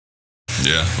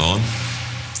Yeah, on.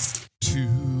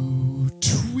 Two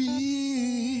twins.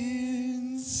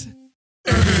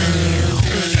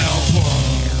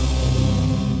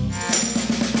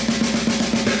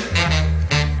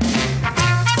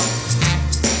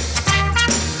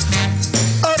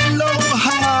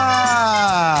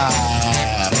 Aloha!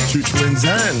 Two twins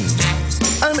and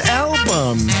an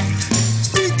album.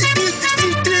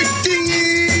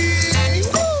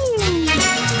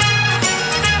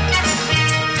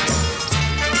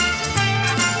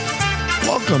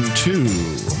 Welcome to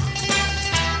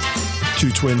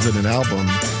Two Twins and an Album,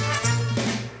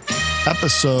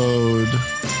 episode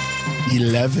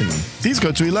 11. These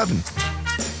go to 11.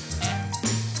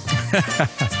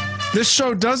 This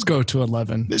show does go to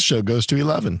 11. This show goes to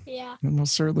 11. Yeah. It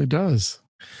most certainly does.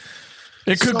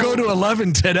 It could go to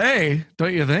 11 today,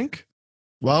 don't you think?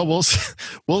 Well, we'll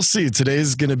see.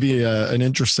 Today's going to be an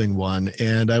interesting one,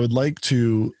 and I would like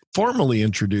to formally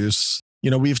introduce.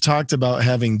 We've talked about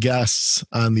having guests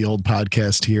on the old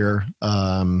podcast here,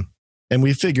 and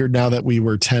we figured now that we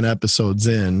were 10 episodes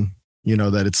in,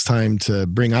 that it's time to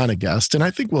bring on a guest, and I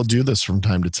think we'll do this from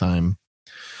time to time.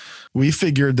 We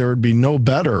figured there would be no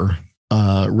better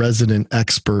resident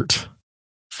expert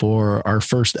for our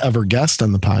first ever guest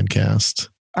on the podcast.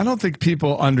 I don't think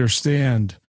people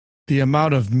understand the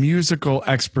amount of musical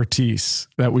expertise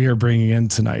that we are bringing in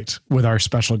tonight with our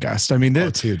special guest. I mean,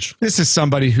 It's huge. This is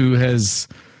somebody who has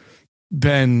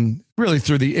been really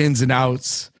through the ins and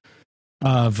outs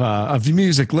of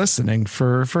music listening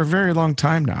for a very long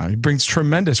time now. He brings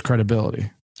tremendous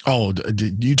credibility. Oh,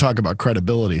 you talk about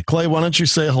credibility. Clay, why don't you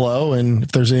say hello? And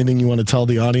if there's anything you want to tell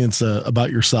the audience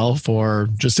about yourself, or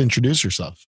just introduce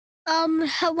yourself.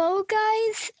 Hello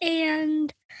guys,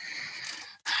 and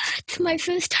it's my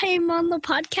first time on the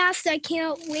podcast. I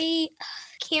can't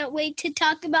wait to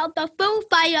talk about the Foo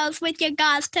Fighters with you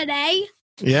guys today.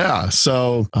 Yeah.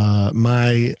 So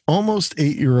my almost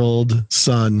 8-year-old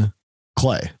son,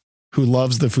 Clay, who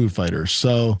loves the Foo Fighters.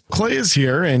 So Clay is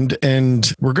here, and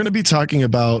we're going to be talking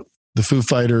about the Foo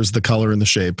Fighters, the color and the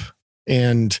shape.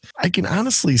 And I can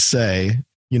honestly say,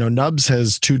 Nubs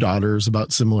has 2 daughters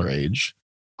about similar age.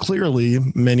 Clearly,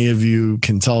 many of you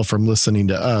can tell from listening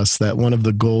to us that one of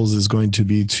the goals is going to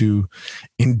be to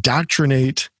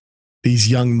indoctrinate these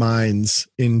young minds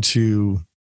into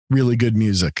really good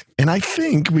music. And I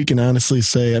think we can honestly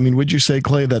say, would you say,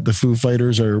 Clay, that the Foo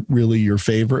Fighters are really your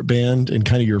favorite band and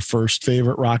kind of your first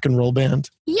favorite rock and roll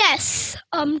band? Yes,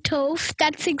 Toph,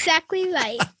 that's exactly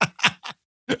right.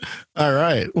 All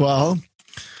right. Well,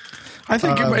 I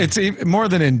think it's more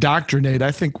than indoctrinate.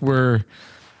 I think we're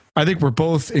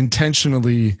both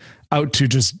intentionally out to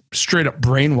just straight up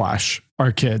brainwash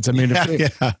our kids. I mean,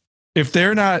 if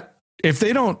they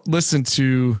don't listen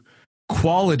to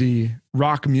quality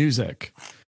rock music,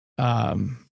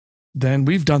 then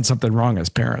we've done something wrong as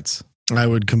parents. I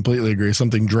would completely agree.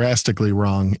 Something drastically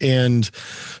wrong. And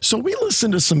so we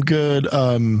listened to some good,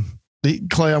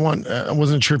 Clay, I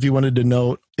wasn't sure if you wanted to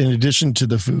note, in addition to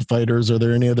the Foo Fighters, are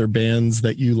there any other bands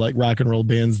that you like, rock and roll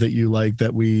bands that you like,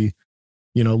 that we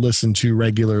listen to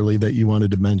regularly, that you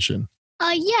wanted to mention?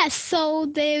 Yes, so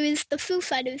there is the Foo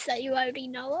Fighters that you already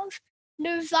know of.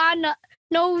 Nirvana,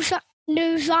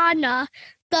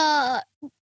 the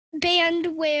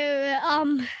band where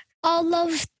all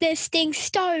of this thing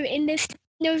started, and this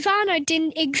Nirvana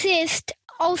didn't exist.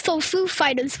 Also, Foo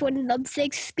Fighters wouldn't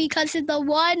exist because of the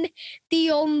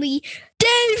only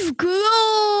Dave Grohl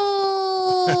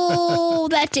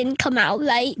that didn't come out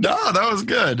right. No, that was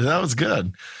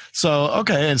good. So,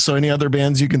 okay. And so any other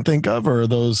bands you can think of, or are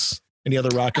those any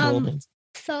other rock and roll bands?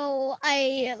 So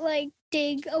I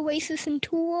dig Oasis and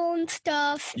Tool and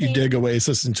stuff. You dig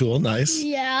Oasis and Tool. Nice.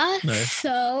 Yeah. Nice.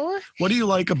 So what do you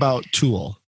like about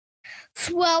Tool?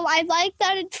 Well, I like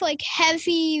that it's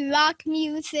heavy rock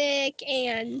music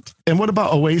and what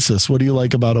about Oasis? What do you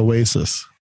like about Oasis?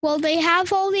 Well, they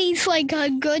have all these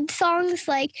good songs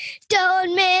like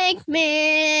 "Don't Make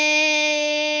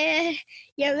Me,"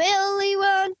 "You Really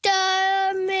Want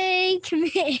to Make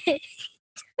Me."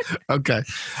 Okay.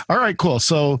 All right, cool.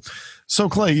 So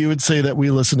Clay, you would say that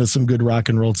we listen to some good rock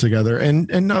and roll together, and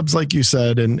Nubs, like you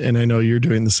said, and I know you're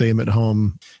doing the same at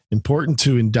home. Important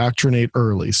to indoctrinate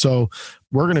early. So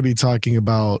we're going to be talking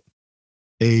about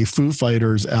a Foo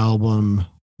Fighters album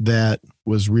that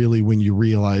was really when you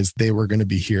realized they were going to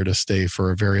be here to stay for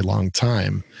a very long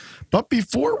time. But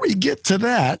before we get to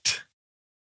that,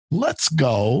 let's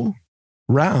go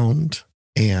round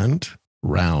and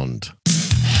round.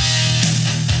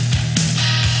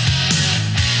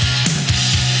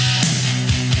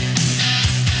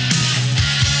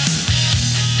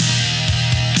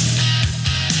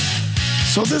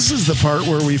 So this is the part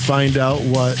where we find out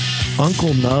what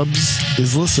Uncle Nubs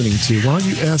is listening to. Why don't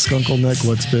you ask Uncle Nick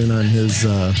what's been on his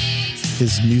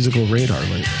musical radar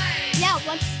lately?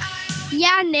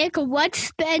 Nick,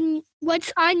 what's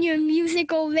on your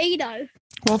musical radar?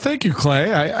 Well, thank you,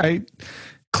 Clay.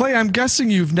 Clay, I'm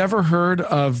guessing you've never heard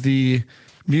of the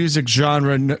music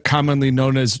genre commonly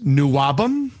known as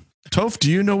nuwabum. Toph,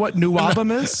 do you know what nuwabum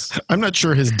is? I'm not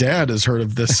sure his dad has heard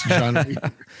of this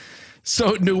genre.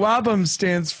 So nuwabum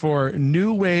stands for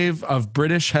New Wave of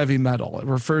British Heavy Metal. It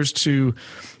refers to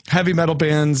heavy metal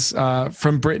bands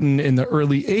from Britain in the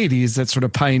early 80s that sort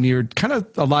of pioneered kind of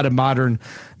a lot of modern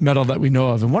metal that we know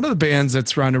of. And one of the bands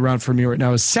that's around for me right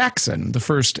now is Saxon, the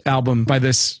first album by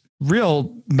this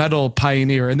real metal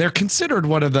pioneer. And they're considered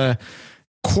one of the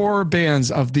core bands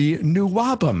of the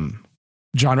nuwabum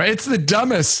genre. It's the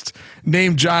dumbest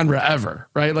named genre ever,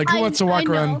 right? Like, who wants to walk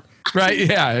around? Right?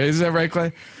 Yeah. Is that right,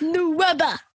 Clay?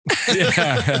 Nuwaba.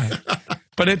 Yeah.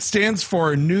 But it stands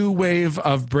for New Wave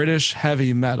of British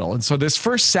Heavy Metal. And so this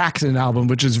first Saxon album,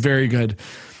 which is very good,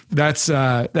 that's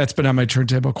been on my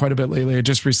turntable quite a bit lately. I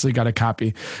just recently got a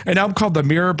copy. An album called The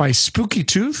Mirror by Spooky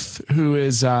Tooth, who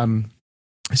is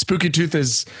Spooky Tooth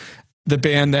is the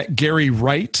band that Gary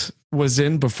Wright was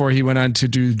in before he went on to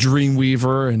do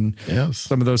Dreamweaver and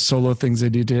some of those solo things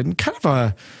that he did, and kind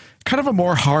of a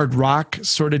more hard rock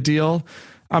sort of deal.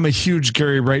 I'm a huge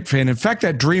Gary Wright fan. In fact,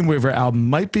 that Dreamweaver album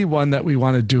might be one that we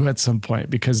want to do at some point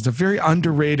because it's a very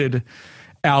underrated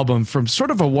album from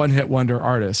sort of a one-hit wonder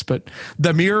artist. But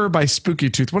The Mirror by Spooky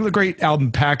Tooth, one of the great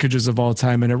album packages of all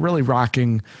time and a really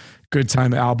rocking good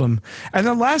time album. And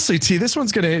then lastly, T, this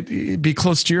one's going to be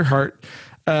close to your heart.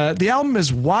 The album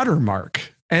is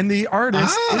Watermark. And the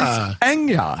artist is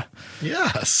Enya.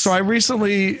 Yes. So I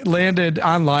recently landed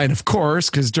online, of course,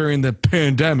 because during the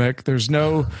pandemic, there's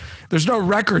no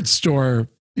record store,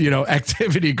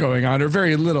 activity going on, or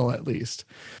very little at least.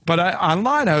 But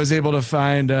online, I was able to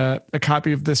find a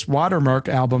copy of this Watermark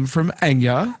album from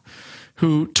Enya,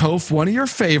 who, Toph, one of your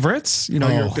favorites. You're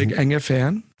a big Enya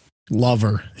fan.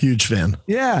 Lover, huge fan.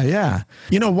 Yeah.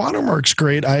 Watermark's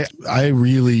great. I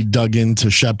really dug into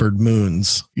Shepherd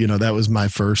Moons. That was my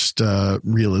first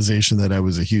realization that I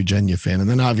was a huge Enya fan. And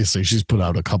then obviously she's put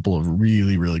out a couple of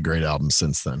really, really great albums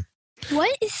since then.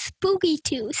 What is Spooky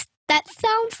Tooth? That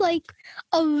sounds like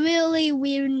a really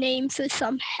weird name for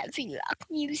some heavy rock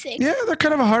music. Yeah, they're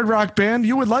kind of a hard rock band.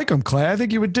 You would like them, Clay. I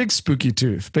think you would dig Spooky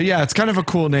Tooth. But yeah, it's kind of a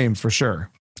cool name for sure.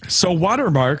 So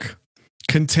Watermark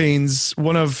contains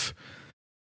one of,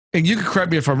 and you can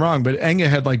correct me if I'm wrong, but Enya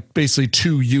had like basically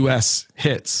 2 U.S.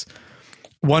 hits.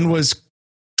 One was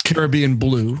Caribbean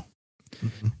Blue,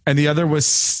 and the other was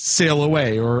Sail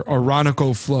Away or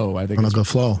Ronico Flow, I think. Ronico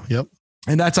Flow, yep.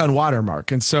 And that's on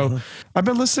Watermark. And so I've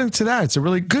been listening to that. It's a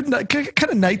really good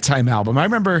kind of nighttime album. I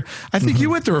remember, I think you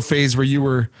went through a phase where you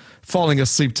were falling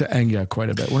asleep to Enya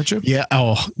quite a bit, weren't you? Yeah.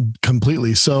 Oh,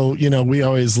 completely. So, we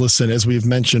always listen, as we've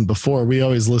mentioned before, we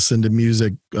always listen to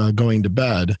music going to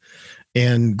bed.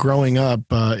 And growing up,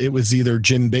 it was either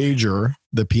Jim Bager,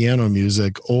 the piano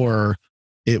music, or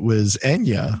it was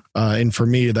Enya. And for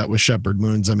me, that was Shepherd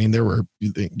Moons. I mean,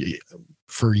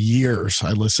 for years,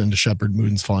 I listened to Shepherd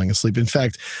Moons falling asleep. In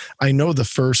fact, I know the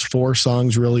first 4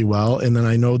 songs really well, and then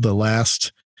I know the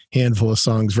last handful of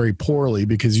songs very poorly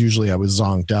because usually I was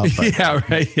zonked out.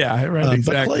 Right. Exactly.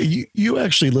 But Clay, you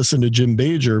actually listen to Jim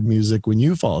Bager music when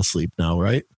you fall asleep now,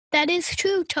 right? That is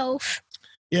true, Toph.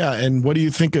 Yeah, and what do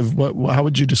you think of how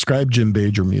would you describe Jim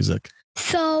Bager music?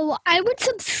 So I would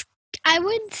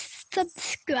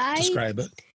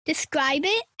describe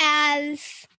it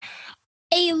as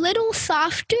a little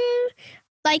softer,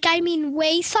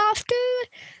 way softer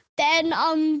than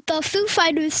the Foo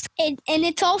Fighters, and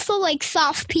it's also like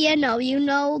soft piano,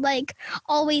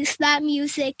 always that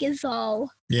music is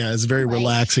all. Yeah, it's very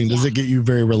relaxing. Does it get you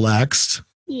very relaxed?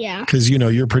 Yeah. Because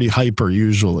you're pretty hyper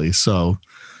usually, so.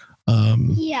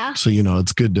 So,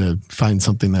 it's good to find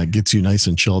something that gets you nice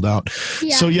and chilled out.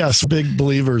 Yeah. So, yes, big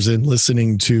believers in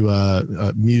listening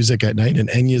to music at night, and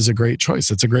Enya is a great choice.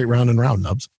 It's a great round and round,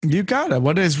 Nubs. You got it.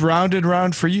 What is round and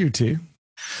round for you, T?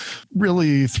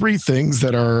 Really 3 things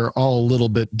that are all a little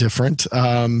bit different.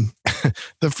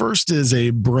 The first is a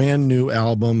brand new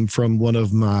album from one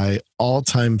of my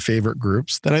all-time favorite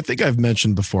groups that I think I've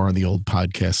mentioned before on the old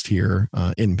podcast here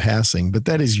in passing, but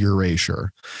that is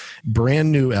Erasure.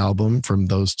 Brand new album from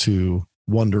those 2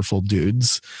 wonderful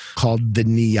dudes called The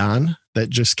Neon that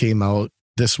just came out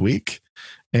this week.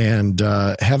 And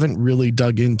haven't really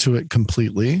dug into it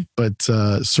completely, but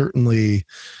certainly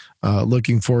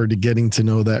looking forward to getting to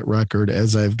know that record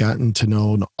as I've gotten to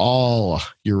know all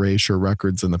Erasure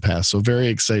records in the past. So very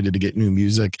excited to get new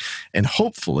music and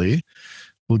hopefully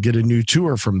we'll get a new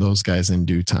tour from those guys in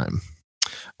due time.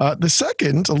 The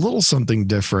second, a little something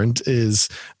different, is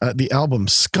the album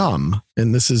Scum,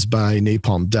 and this is by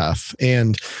Napalm Death.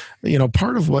 And,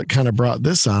 part of what kind of brought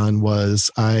this on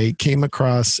was I came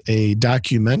across a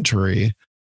documentary,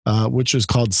 which is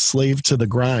called Slave to the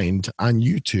Grind on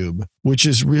YouTube, which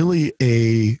is really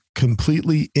a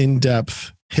completely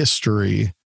in-depth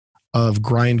history of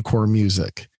grindcore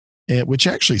music. Which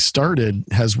actually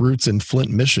has roots in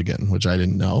Flint, Michigan, which I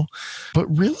didn't know, but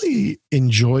really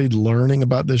enjoyed learning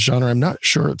about this genre. I'm not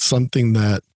sure it's something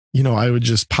that, I would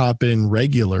just pop in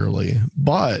regularly,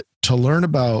 but to learn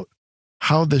about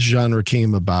how this genre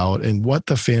came about and what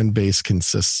the fan base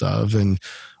consists of and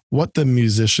what the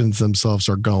musicians themselves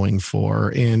are going for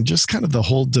and just kind of the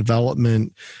whole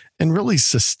development and really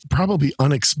probably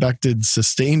unexpected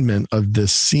sustainment of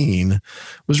this scene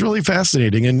was really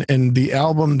fascinating. And the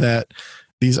album that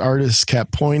these artists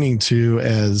kept pointing to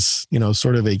as,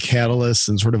 sort of a catalyst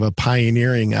and sort of a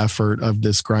pioneering effort of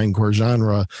this grindcore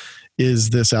genre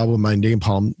is this album by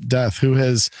Napalm Death, who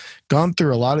has gone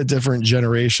through a lot of different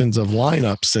generations of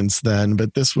lineup since then.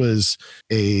 But this was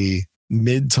a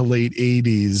mid to late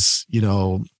 80s,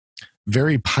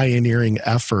 very pioneering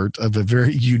effort of a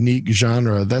very unique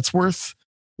genre that's worth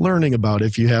learning about.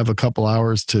 If you have a couple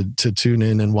hours to tune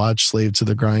in and watch Slave to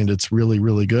the Grind, it's really,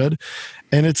 really good.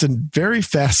 And it's a very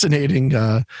fascinating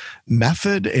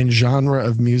method and genre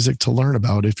of music to learn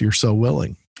about if you're so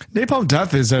willing. Napalm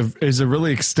Death is a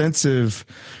really extensive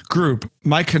group.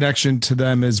 My connection to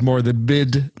them is more the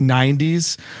mid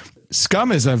 90s.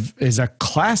 Scum is a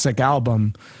classic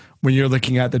album. When you're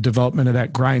looking at the development of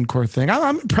that grindcore thing,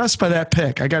 I'm impressed by that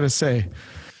pick, I got to say.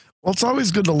 Well, it's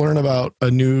always good to learn about a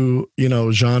new,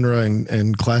 genre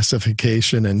and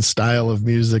classification and style of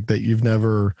music that you've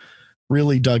never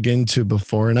really dug into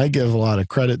before. And I give a lot of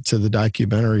credit to the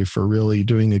documentary for really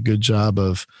doing a good job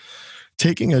of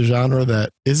taking a genre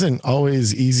that isn't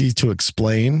always easy to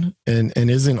explain and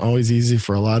isn't always easy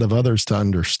for a lot of others to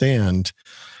understand.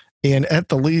 And at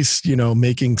the least,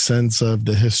 making sense of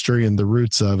the history and the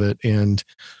roots of it. And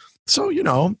so,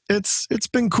 it's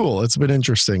been cool. It's been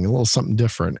interesting, a little something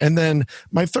different. And then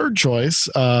my third choice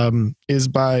is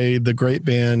by the great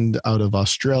band out of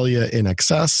Australia,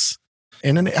 INXS,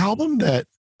 and an album that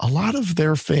a lot of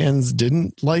their fans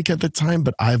didn't like at the time,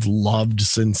 but I've loved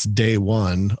since day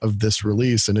one of this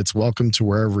release, and it's Welcome to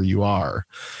Wherever You Are.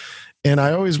 And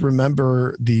I always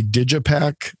remember the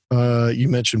Digipack. You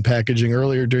mentioned packaging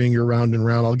earlier during your round and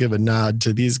round. I'll give a nod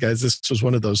to these guys. This was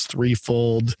one of those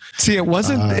threefold. See, it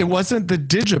wasn't the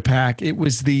Digipack. It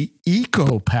was the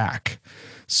Eco Pack.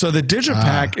 So the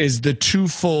Digipack is the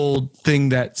twofold thing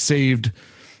that saved,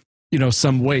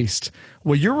 some waste.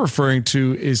 What you're referring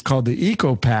to is called the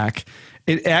Eco Pack.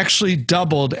 It actually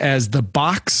doubled as the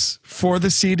box for the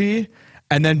CD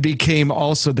and then became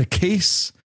also the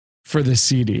case for the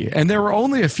CD. And there were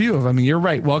only a few of them. I mean, you're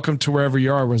right. Welcome to Wherever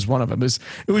You Are was one of them.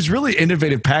 It was really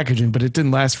innovative packaging, but it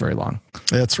didn't last very long.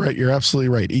 That's right. You're absolutely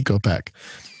right. Eco Pack.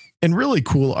 And really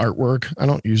cool artwork. I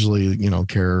don't usually,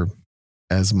 care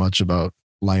as much about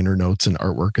liner notes and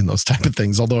artwork and those type of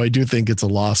things, although I do think it's a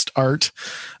lost art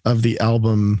of the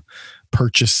album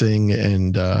purchasing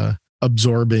and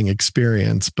absorbing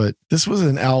experience. But this was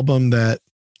an album that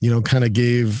kind of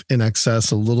gave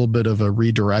INXS a little bit of a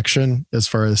redirection as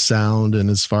far as sound and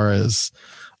as far as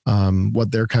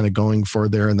what they're kind of going for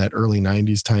there in that early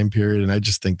 90s time period. And I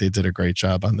just think they did a great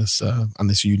job on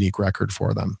this unique record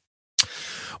for them.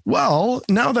 Well,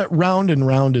 now that round and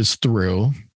round is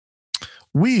through,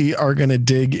 we are going to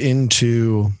dig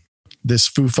into this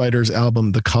Foo Fighters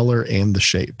album, The Color and the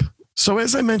Shape. So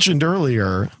as I mentioned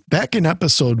earlier, back in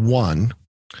episode 1,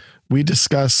 we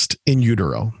discussed In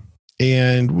Utero.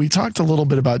 And we talked a little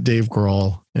bit about Dave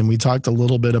Grohl, and we talked a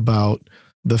little bit about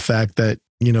the fact that,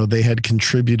 they had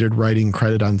contributed writing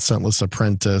credit on Scentless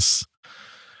Apprentice,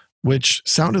 which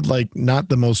sounded like not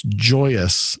the most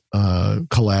joyous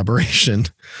collaboration,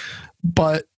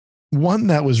 but one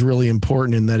that was really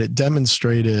important in that it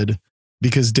demonstrated,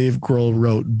 because Dave Grohl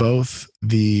wrote both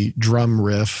the drum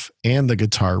riff and the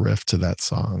guitar riff to that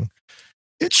song,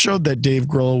 it showed that Dave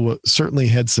Grohl certainly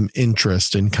had some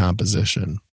interest in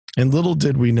composition. And little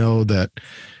did we know that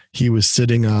he was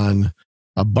sitting on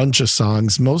a bunch of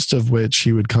songs, most of which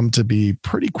he would come to be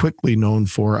pretty quickly known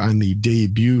for on the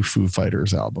debut Foo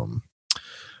Fighters album,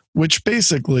 which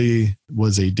basically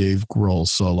was a Dave Grohl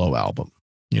solo album.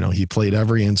 He played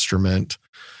every instrument.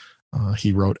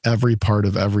 He wrote every part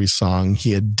of every song.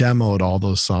 He had demoed all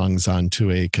those songs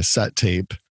onto a cassette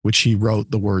tape, which he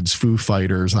wrote the words Foo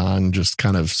Fighters on just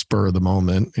kind of spur of the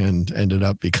moment and ended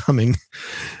up becoming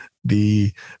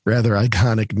the rather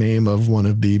iconic name of one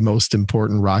of the most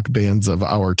important rock bands of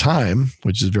our time,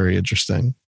 which is very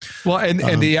interesting. Well,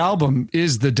 and the album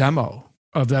is the demo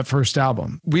of that first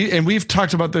album. We've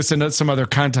talked about this in some other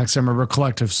contexts. I remember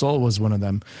Collective Soul was one of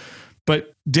them.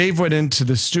 But Dave went into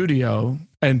the studio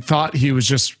and thought he was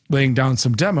just laying down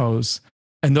some demos,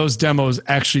 and those demos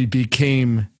actually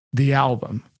became the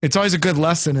album. It's always a good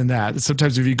lesson in that.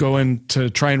 Sometimes if you go in to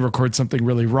try and record something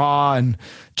really raw and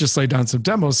just lay down some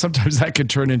demos, sometimes that could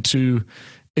turn into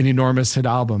an enormous hit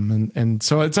album. And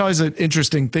so it's always an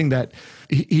interesting thing that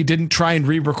he didn't try and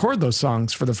re-record those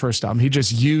songs for the first album. He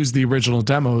just used the original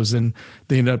demos and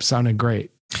they ended up sounding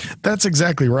great. That's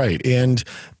exactly right. And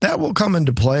that will come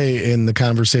into play in the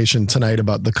conversation tonight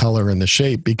about the color and the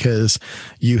shape, because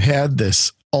you had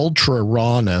this ultra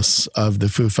rawness of the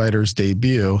Foo Fighters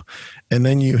debut, and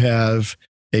then you have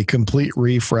a complete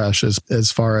refresh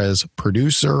as far as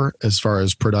producer, as far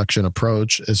as production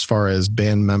approach, as far as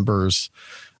band members,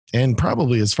 and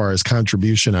probably as far as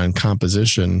contribution on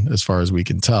composition, as far as we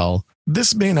can tell.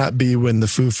 This may not be when the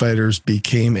Foo Fighters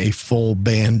became a full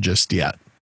band just yet,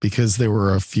 because there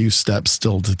were a few steps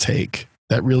still to take.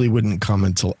 That really wouldn't come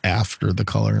until after the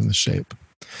color and the shape.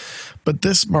 But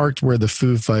this marked where the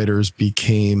Foo Fighters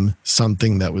became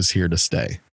something that was here to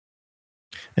stay,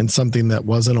 and something that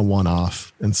wasn't a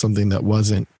one-off, and something that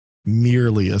wasn't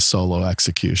merely a solo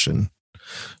execution.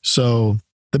 So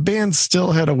the band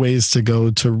still had a ways to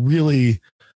go to really,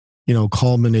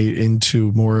 culminate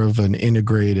into more of an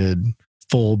integrated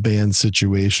full band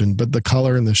situation. But the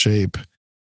color and the shape,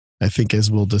 I think, as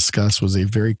we'll discuss, was a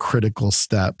very critical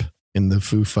step in the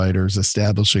Foo Fighters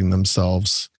establishing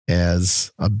themselves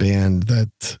as a band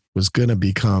that was going to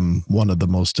become one of the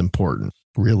most important,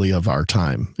 really, of our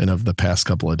time and of the past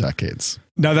couple of decades.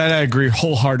 Now, that I agree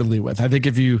wholeheartedly with. I think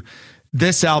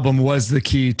this album was the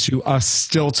key to us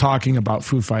still talking about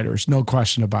Foo Fighters. No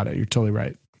question about it. You're totally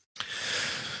right.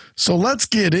 So let's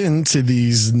get into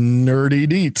these nerdy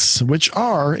deets, which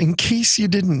are, in case you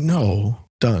didn't know,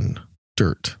 done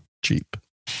dirt cheap.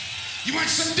 You want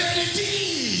some dirty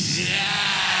deeds? Yeah.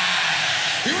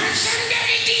 You want some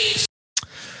dirty deeds?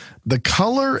 The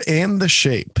Color and the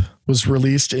Shape was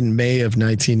released in May of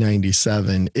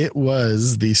 1997. It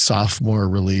was the sophomore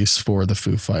release for the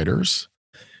Foo Fighters,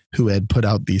 who had put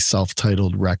out the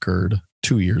self-titled record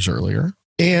 2 years earlier,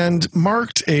 and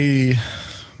marked a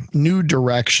new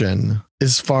direction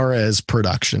as far as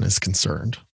production is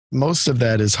concerned. Most of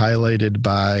that is highlighted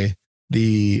by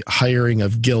the hiring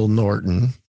of Gil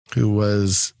Norton, who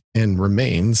was and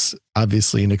remains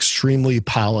obviously an extremely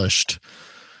polished,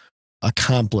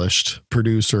 accomplished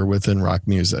producer within rock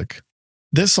music.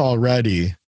 This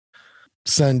already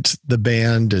sent the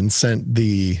band and sent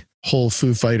the whole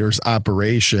Foo Fighters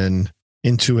operation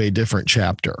into a different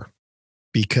chapter,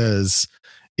 because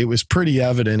it was pretty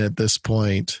evident at this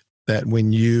point that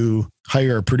when you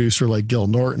hire a producer like Gil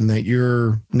Norton, that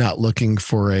you're not looking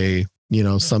for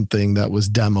something that was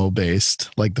demo based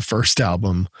like the first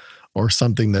album, or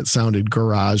something that sounded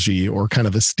garagey, or kind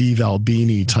of a Steve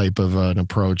Albini type of an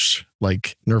approach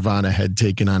like Nirvana had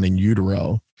taken on In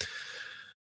Utero.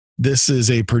 This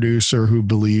is a producer who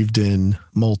believed in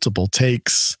multiple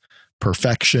takes,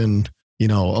 perfection,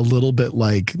 a little bit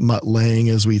like Mutt Lange,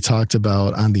 as we talked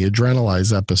about on the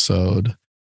Adrenalize episode,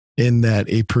 in that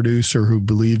a producer who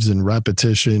believes in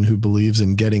repetition, who believes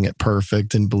in getting it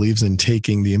perfect, and believes in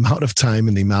taking the amount of time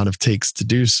and the amount of takes to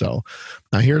do so.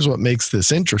 Now, here's what makes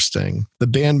this interesting. The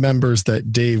band members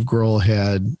that Dave Grohl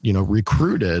had,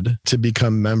 recruited to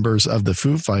become members of the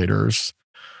Foo Fighters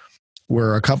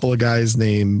were a couple of guys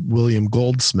named William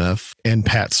Goldsmith and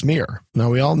Pat Smear.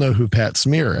 Now, we all know who Pat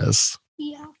Smear is.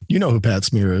 Yeah. You know who Pat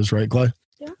Smear is, right, Clay?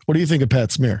 Yeah. What do you think of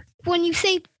Pat Smear? When you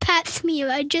say Pat Smear,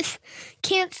 I just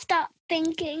can't stop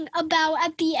thinking about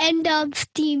at the end of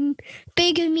the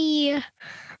Bigamy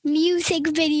music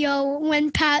video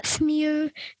when Pat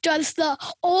Smear does the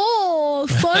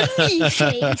funny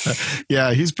face.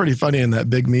 Yeah, he's pretty funny in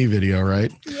that Big Me video,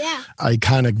 right? Yeah.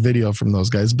 Iconic video from those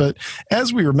guys. But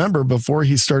as we remember, before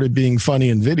he started being funny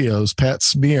in videos, Pat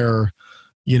Smear,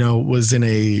 was in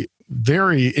a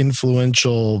very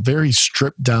influential, very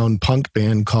stripped down punk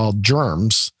band called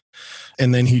Germs.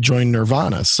 And then he joined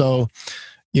Nirvana. So,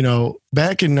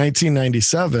 back in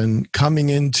 1997, coming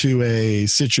into a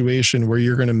situation where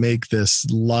you're going to make this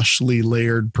lushly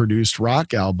layered produced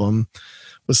rock album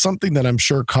was something that I'm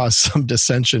sure caused some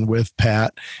dissension with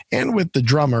Pat and with the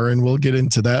drummer. And we'll get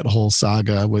into that whole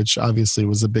saga, which obviously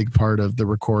was a big part of the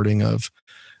recording of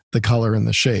The Color and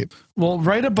the Shape. Well,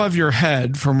 right above your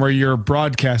head from where you're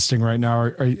broadcasting right now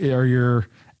are your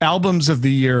albums of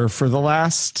the year for the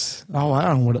last, I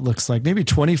don't know what it looks like, maybe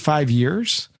 25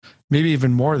 years, maybe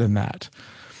even more than that.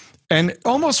 And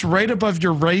almost right above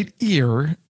your right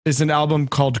ear is an album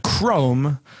called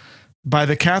Chrome by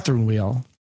the Catherine Wheel,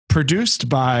 produced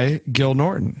by Gil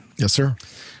Norton. Yes, sir.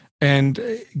 And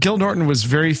Gil Norton was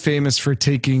very famous for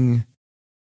taking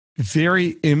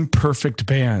very imperfect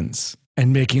bands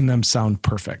and making them sound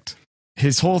perfect.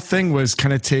 His whole thing was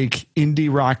kind of take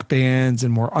indie rock bands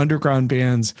and more underground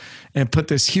bands and put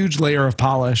this huge layer of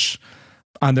polish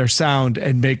on their sound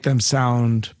and make them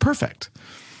sound perfect.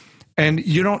 And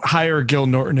you don't hire Gil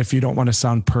Norton if you don't want to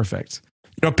sound perfect.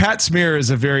 You know, Pat Smear is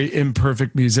a very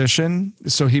imperfect musician,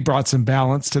 so he brought some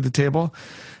balance to the table.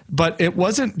 But it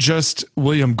wasn't just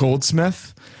William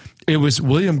Goldsmith. It was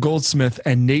William Goldsmith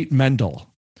and Nate Mendel,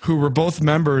 who were both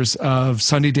members of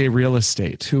Sunny Day Real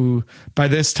Estate, who by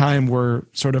this time were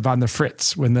sort of on the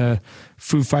fritz when the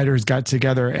Foo Fighters got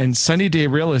together. And Sunny Day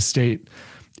Real Estate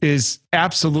is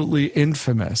absolutely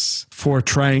infamous for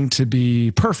trying to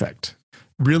be perfect,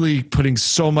 really putting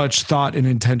so much thought and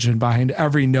intention behind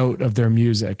every note of their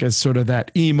music as sort of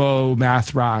that emo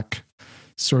math rock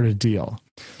sort of deal.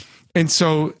 And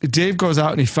so Dave goes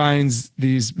out and he finds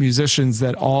these musicians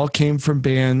that all came from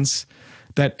bands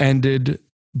that ended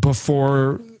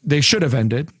before they should have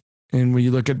ended. And when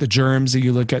you look at the Germs and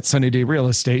you look at Sunny Day Real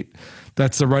Estate,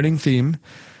 that's the running theme.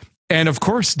 And of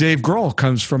course, Dave Grohl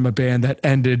comes from a band that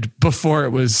ended before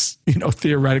it was,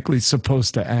 theoretically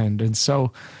supposed to end. And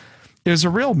so there's a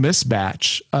real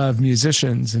mismatch of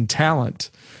musicians and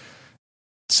talent.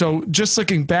 So just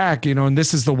looking back, and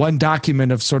this is the one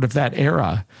document of sort of that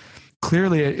era,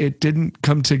 clearly it didn't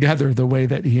come together the way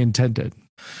that he intended.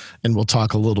 And we'll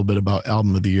talk a little bit about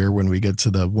album of the year when we get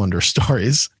to the Wonder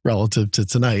Stories relative to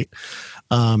tonight.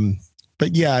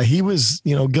 But yeah, he was,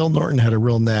 Gil Norton had a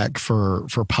real knack for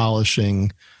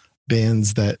polishing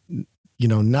bands that,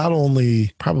 not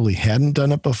only probably hadn't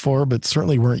done it before, but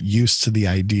certainly weren't used to the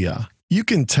idea. You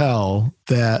can tell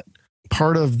that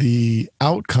part of the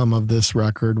outcome of this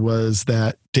record was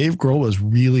that Dave Grohl was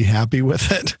really happy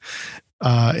with it.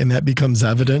 And that becomes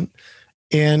evident.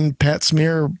 And Pat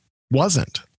Smear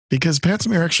wasn't, because Pat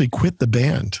Smear actually quit the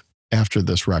band after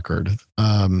this record,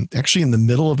 actually in the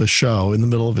middle of a show, in the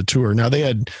middle of a tour. Now, they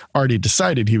had already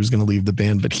decided he was going to leave the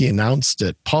band, but he announced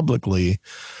it publicly.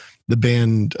 The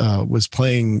band was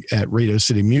playing at Radio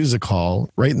City Music Hall.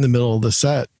 Right in the middle of the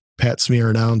set, Pat Smear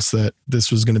announced that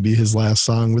this was going to be his last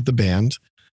song with the band.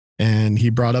 And he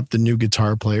brought up the new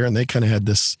guitar player, and they kind of had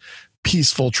this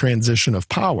peaceful transition of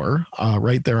power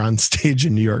right there on stage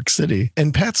in New York City.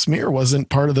 And Pat Smear wasn't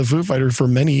part of the Foo Fighters for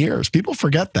many years. People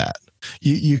forget that.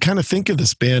 You kind of think of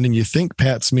this band and you think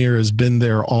Pat Smear has been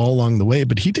there all along the way,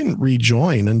 but he didn't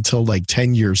rejoin until like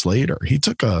 10 years later. He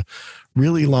took a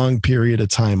really long period of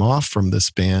time off from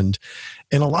this band.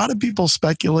 And a lot of people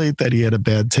speculate that he had a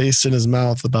bad taste in his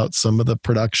mouth about some of the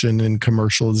production and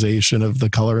commercialization of The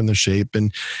Color and the Shape.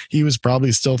 And he was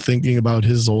probably still thinking about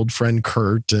his old friend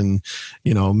Kurt and,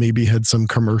 maybe had some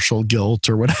commercial guilt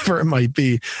or whatever it might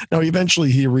be. Now,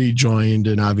 eventually he rejoined,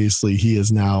 and obviously he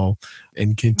is now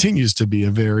and continues to be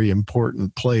a very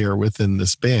important player within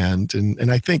this band.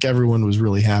 And I think everyone was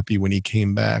really happy when he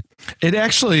came back.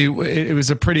 It was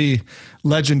a pretty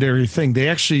legendary thing. They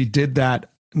actually did that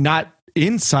not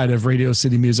inside of Radio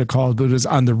City Music Hall, but it was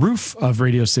on the roof of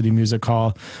Radio City Music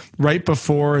Hall right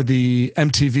before the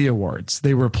MTV Awards.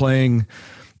 They were playing,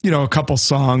 a couple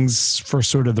songs for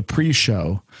sort of the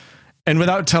pre-show. And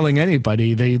without telling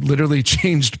anybody, they literally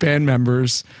changed band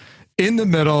members in the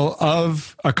middle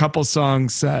of a couple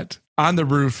songs set on the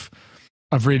roof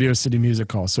of Radio City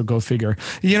Music Hall. So go figure.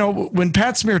 When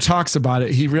Pat Smear talks about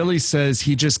it, he really says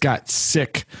he just got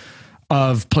sick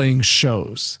of playing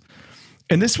shows.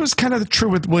 And this was kind of true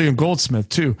with William Goldsmith,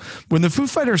 too. When the Foo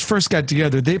Fighters first got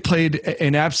together, they played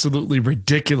an absolutely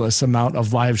ridiculous amount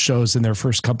of live shows in their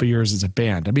first couple of years as a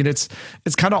band. I mean, it's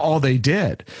kind of all they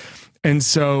did. And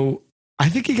so I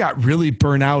think he got really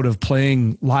burnt out of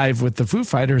playing live with the Foo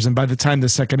Fighters. And by the time the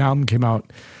second album came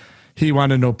out, he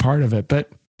wanted no part of it.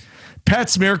 But Pat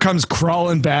Smear comes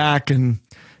crawling back, and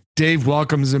Dave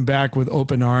welcomes him back with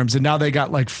open arms. And now they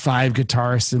got like 5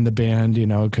 guitarists in the band,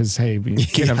 because, hey, we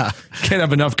can't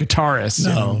have enough guitarists.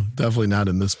 No, definitely not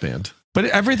in this band. But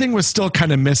everything was still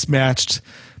kind of mismatched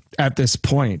at this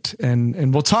point.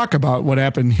 And we'll talk about what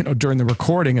happened, during the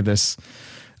recording of this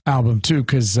album too,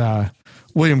 because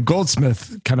William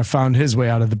Goldsmith kind of found his way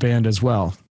out of the band as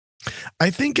well. I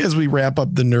think as we wrap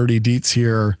up the nerdy deets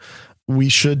here, we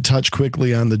should touch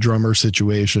quickly on the drummer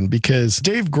situation, because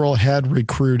Dave Grohl had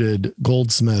recruited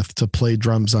Goldsmith to play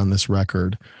drums on this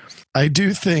record. I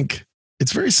do think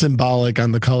it's very symbolic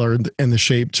on the color and the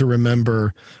shape to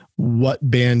remember what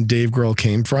band Dave Grohl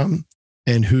came from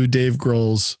and who Dave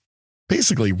Grohl's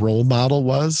basically role model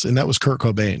was. And that was Kurt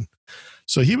Cobain.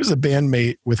 So he was a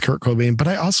bandmate with Kurt Cobain, but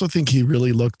I also think he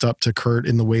really looked up to Kurt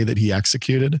in the way that he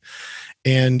executed.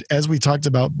 And as we talked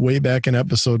about way back in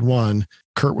episode 1,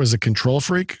 Kurt was a control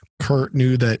freak. Kurt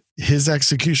knew that his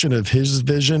execution of his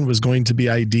vision was going to be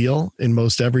ideal in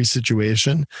most every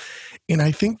situation. And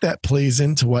I think that plays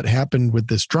into what happened with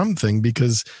this drum thing,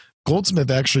 because Goldsmith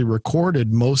actually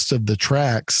recorded most of the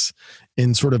tracks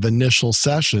in sort of initial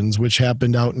sessions, which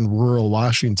happened out in rural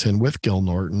Washington with Gil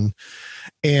Norton.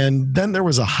 And then there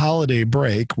was a holiday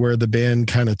break where the band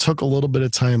kind of took a little bit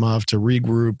of time off to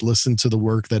regroup, listen to the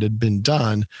work that had been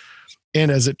done. And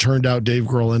as it turned out, Dave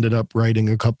Grohl ended up writing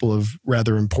a couple of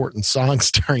rather important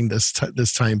songs during this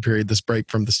time period, this break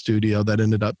from the studio, that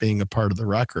ended up being a part of the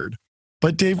record.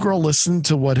 But Dave Grohl listened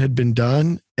to what had been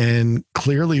done and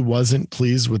clearly wasn't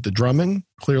pleased with the drumming,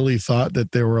 clearly thought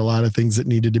that there were a lot of things that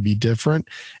needed to be different.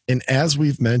 And as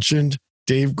we've mentioned,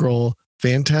 Dave Grohl,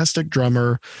 fantastic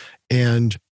drummer.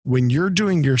 And when you're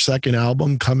doing your second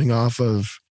album coming off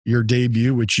of your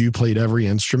debut, which you played every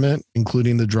instrument,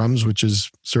 including the drums, which is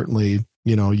certainly,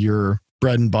 your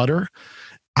bread and butter,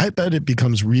 I bet it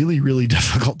becomes really, really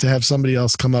difficult to have somebody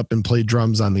else come up and play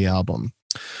drums on the album.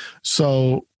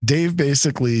 So Dave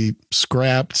basically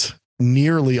scrapped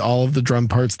nearly all of the drum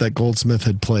parts that Goldsmith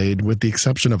had played, with the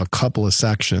exception of a couple of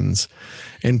sections,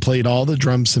 and played all the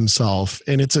drums himself.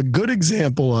 And it's a good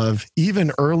example of,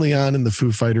 even early on in the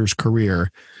Foo Fighters career,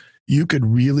 you could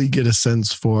really get a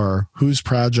sense for whose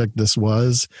project this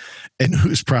was and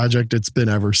whose project it's been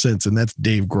ever since. And that's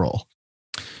Dave Grohl.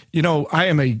 I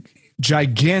am a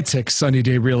gigantic Sunny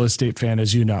Day Real Estate fan,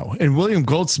 as you know. And William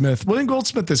Goldsmith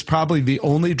is probably the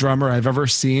only drummer I've ever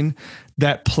seen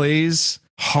that plays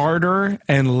harder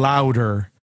and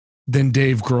louder than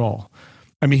Dave Grohl.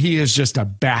 I mean, he is just a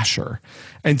basher.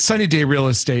 And Sunny Day Real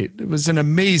Estate was an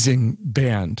amazing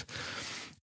band.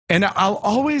 And I'll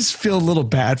always feel a little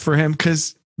bad for him,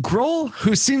 because Grohl,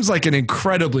 who seems like an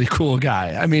incredibly cool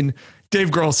guy. I mean, Dave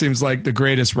Grohl seems like the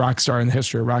greatest rock star in the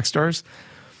history of rock stars.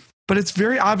 But it's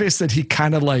very obvious that he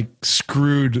kind of like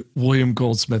screwed William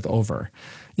Goldsmith over.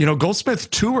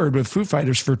 Goldsmith toured with Foo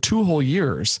Fighters for 2 whole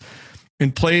years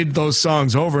and played those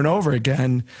songs over and over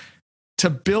again to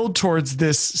build towards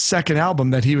this second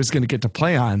album that he was going to get to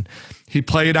play on. He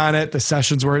played on it. The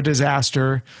sessions were a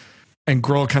disaster. And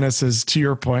Grohl kind of says, to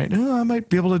your point, I might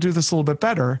be able to do this a little bit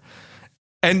better.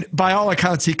 And by all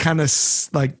accounts, he kind of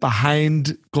like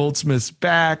behind Goldsmith's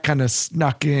back, kind of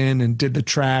snuck in and did the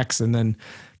tracks, and then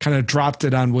kind of dropped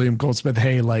it on William Goldsmith.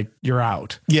 Hey, like, you're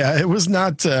out. Yeah, it was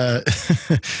not,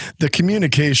 the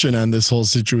communication on this whole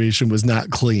situation was not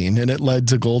clean. And it led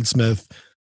to Goldsmith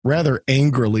rather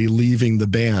angrily leaving the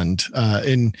band.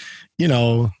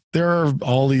 There are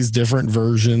all these different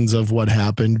versions of what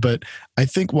happened, but I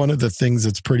think one of the things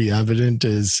that's pretty evident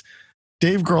is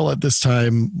Dave Grohl at this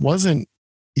time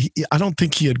I don't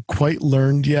think he had quite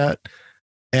learned yet,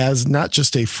 as not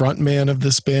just a front man of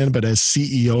this band, but as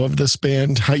CEO of this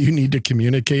band, how you need to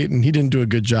communicate. And he didn't do a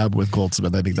good job with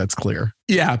Goldsmith. I think that's clear.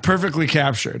 Yeah, perfectly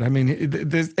captured. I mean,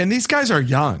 and these guys are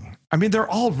young. I mean, they're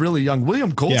all really young.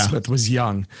 William Goldsmith was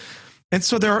young. And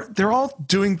so they're all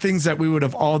doing things that we would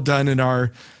have all done in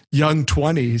our young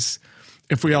 20s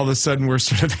if we all of a sudden were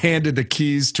sort of handed the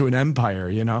keys to an empire,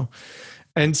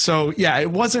 And so, yeah, it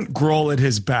wasn't Grohl at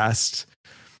his best.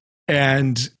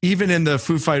 And even in the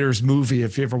Foo Fighters movie,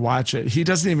 if you ever watch it, he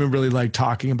doesn't even really like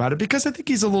talking about it, because I think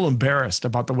he's a little embarrassed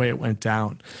about the way it went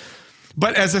down.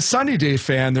 But as a Sunny Day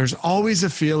fan, there's always a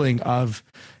feeling of,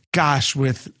 gosh,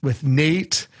 with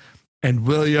Nate and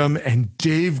William and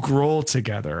Dave Grohl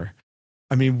together,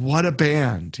 I mean, what a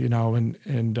band,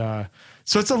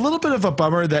 so it's a little bit of a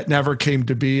bummer that never came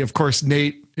to be. Of course,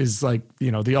 Nate is like,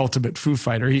 the ultimate Foo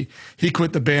Fighter. He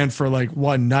quit the band for like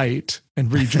one night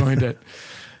and rejoined it.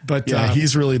 But yeah,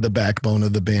 he's really the backbone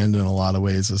of the band in a lot of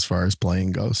ways as far as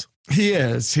playing goes. He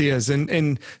is.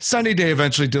 And Sunny Day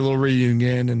eventually did a little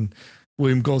reunion, and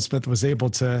William Goldsmith was able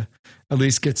to at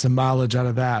least get some mileage out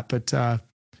of that. But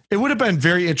it would have been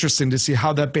very interesting to see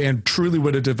how that band truly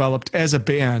would have developed as a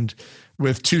band,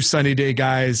 with 2 Sunny Day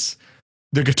guys,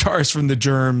 the guitarist from the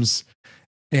Germs,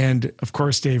 and of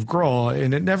course Dave Grohl.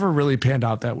 And it never really panned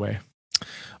out that way.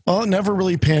 Well, it never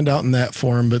really panned out in that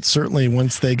form, but certainly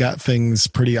once they got things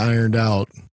pretty ironed out,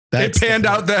 it panned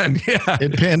out then. Yeah,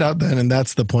 it panned out then. And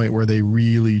that's the point where they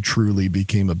really, truly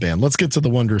became a band. Let's get to the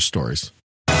Wonder Stories.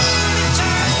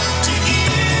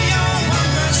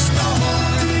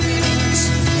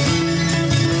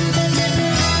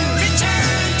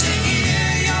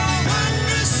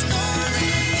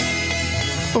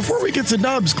 Before we get to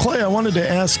Nubs, Clay, I wanted to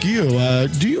ask you,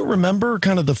 do you remember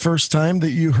kind of the first time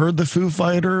that you heard the Foo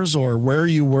Fighters, or where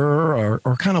you were,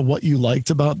 or kind of what you liked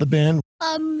about the band?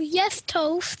 Yes,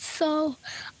 Toast. So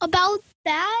about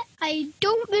that, I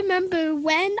don't remember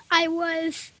when I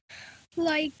was,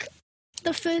 like,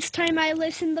 the first time I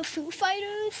listened to Foo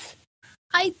Fighters.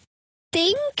 I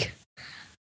think...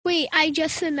 Wait, I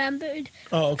just remembered.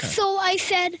 Oh, okay.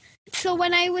 So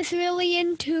when I was really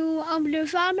into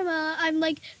Nirvana, I'm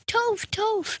like,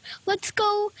 Toph, let's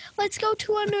go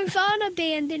to a Nirvana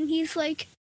band. And he's like,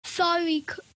 sorry,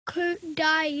 Kurt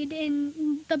died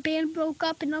and the band broke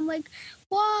up. And I'm like,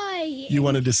 why? You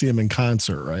wanted to see him in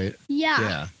concert, right?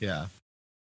 Yeah. Yeah.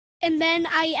 And then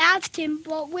I asked him,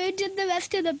 well, where did the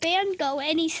rest of the band go?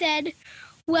 And he said,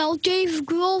 well, Dave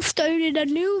Grohl started a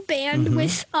new band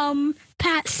with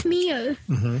Pat Smear.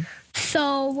 Mm-hmm.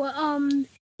 So,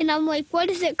 and I'm like, what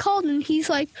is it called? And he's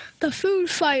like, the Foo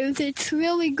Fighters. It's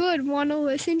really good. Want to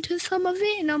listen to some of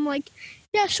it? And I'm like,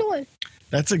 yeah, sure.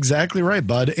 That's exactly right,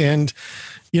 bud. And,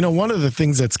 you know, one of the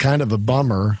things that's kind of a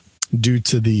bummer due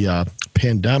to the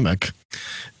pandemic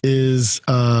is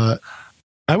I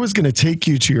was going to take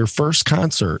you to your first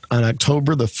concert on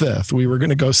October the 5th. We were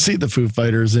going to go see the Foo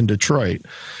Fighters in Detroit.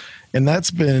 And that's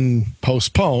been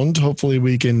postponed. Hopefully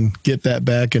we can get that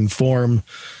back in form,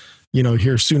 you know,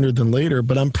 here sooner than later.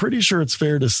 But I'm pretty sure it's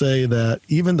fair to say that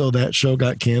even though that show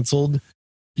got canceled,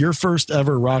 your first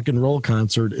ever rock and roll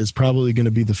concert is probably going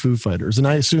to be the Foo Fighters. And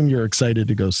I assume you're excited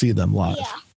to go see them live.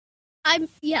 I'm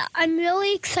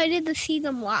really excited to see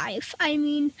them live. I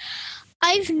mean,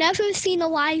 I've never seen a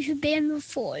live band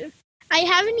before. I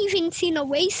haven't even seen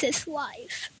Oasis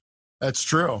live. That's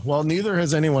true. Well, neither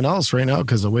has anyone else right now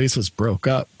because Oasis broke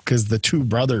up because the two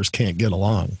brothers can't get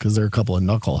along because they're a couple of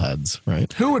knuckleheads,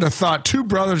 right? Who would have thought two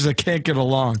brothers that can't get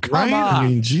along? Come on. I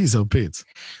mean, geez, oh, Pete.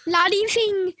 Not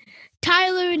even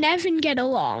Tyler and Evan get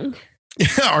along.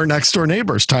 Yeah, our next door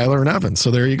neighbors, Tyler and Evan. So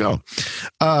there you go.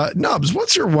 Nubs,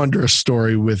 what's your wondrous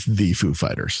story with the Foo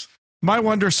Fighters? My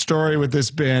wondrous story with this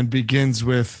band begins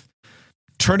with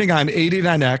turning on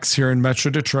 89X here in Metro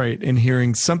Detroit and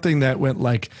hearing something that went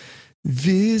like,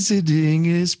 visiting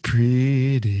is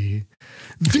pretty,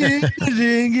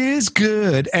 visiting is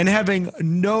good, and having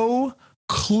no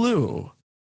clue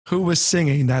who was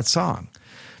singing that song.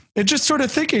 And just sort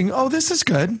of thinking, oh, this is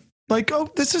good. Like, oh,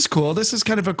 this is cool. This is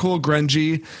kind of a cool,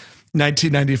 grungy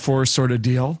 1994 sort of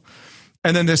deal.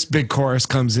 And then this big chorus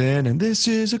comes in, and this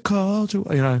is a call to,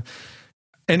 you know,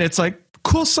 and it's like,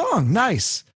 cool song.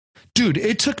 Nice. Dude,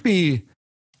 it took me,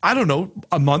 I don't know,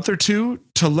 a month or two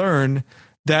to learn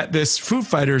that this Foo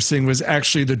Fighters thing was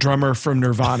actually the drummer from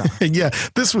Nirvana. Yeah,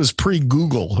 this was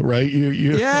pre-Google, right?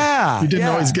 You didn't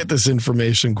always get this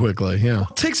information quickly. Yeah.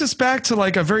 It takes us back to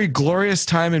like a very glorious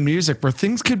time in music where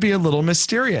things could be a little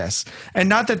mysterious. And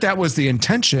not that that was the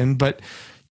intention, but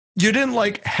you didn't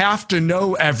like have to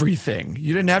know everything.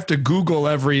 You didn't have to Google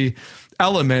every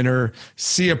element or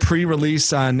see a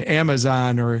pre-release on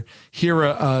Amazon or hear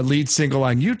a lead single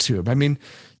on YouTube. I mean,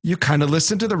 you kind of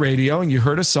listened to the radio and you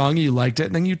heard a song, you liked it,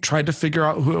 and then you tried to figure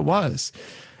out who it was.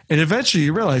 And eventually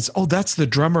you realize, oh, that's the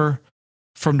drummer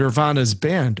from Nirvana's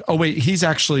band. Oh, wait, he's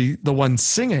actually the one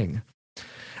singing.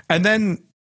 And then,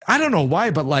 I don't know why,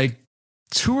 but like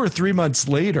 2 or 3 months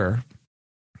later,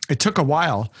 it took a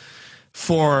while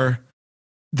for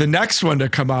the next one to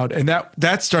come out. And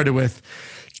that started with,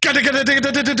 and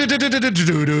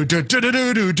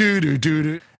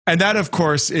that, of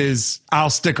course, is I'll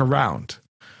Stick Around.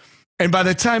 And by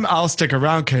the time I'll Stick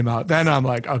Around came out, then I'm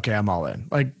like, okay, I'm all in.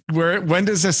 Like, when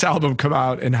does this album come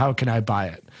out and how can I buy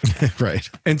it? Right.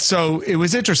 And so it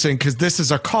was interesting because this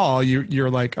is a call.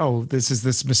 You're like, oh, this is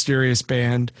this mysterious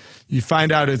band. You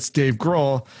find out it's Dave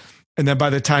Grohl. And then by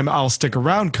the time I'll Stick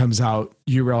Around comes out,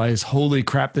 you realize, holy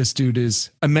crap, this dude is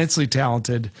immensely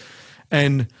talented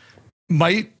and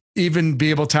might even be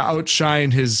able to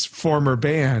outshine his former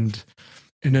band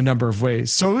in a number of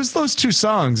ways. So it was those two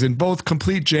songs in both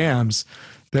complete jams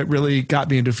that really got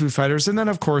me into Foo Fighters. And then,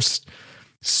 of course,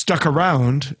 stuck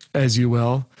around, as you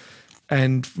will,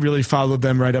 and really followed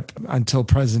them right up until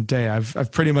present day.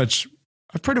 I've pretty much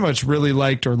really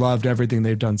liked or loved everything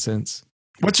they've done since.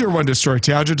 What's your wonder story,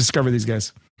 T? How'd you discover these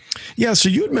guys? Yeah, so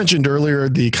you had mentioned earlier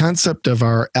the concept of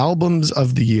our albums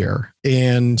of the year.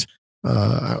 And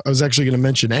I was actually going to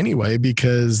mention anyway,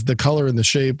 because The Color and the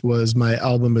Shape was my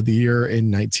album of the year in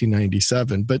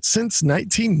 1997. But since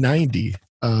 1990,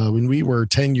 when we were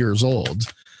 10 years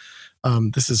old,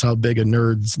 this is how big a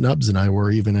nerds Nubs and I were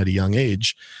even at a young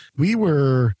age. We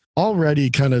were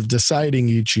already kind of deciding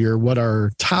each year what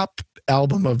our top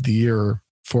album of the year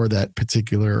for that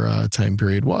particular time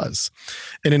period was.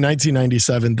 And in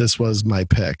 1997, this was my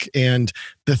pick. And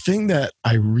the thing that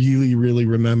I really, really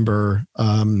remember,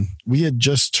 we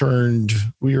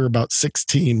were about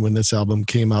 16 when this album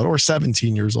came out, or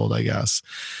 17 years old, I guess.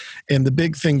 And the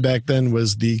big thing back then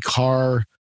was the car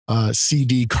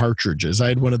CD cartridges. I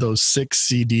had one of those 6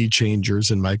 CD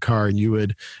changers in my car, and you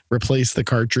would replace the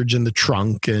cartridge in the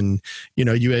trunk, and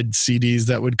you had CDs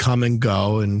that would come and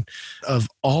go. And of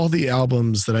all the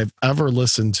albums that I've ever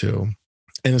listened to,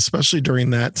 and especially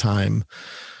during that time,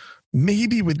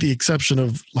 maybe with the exception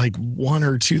of like 1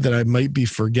 or 2 that I might be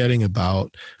forgetting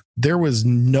about, there was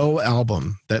no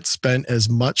album that spent as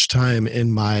much time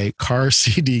in my car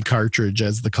CD cartridge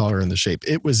as The Color and the Shape.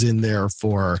 It was in there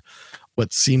for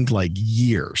what seemed like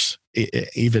years,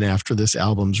 even after this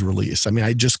album's release. I mean,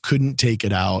 I just couldn't take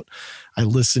it out. I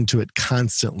listened to it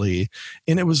constantly.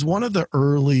 And it was one of the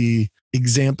early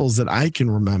examples that I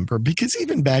can remember, because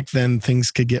even back then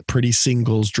things could get pretty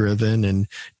singles driven, and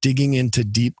digging into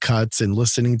deep cuts and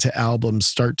listening to albums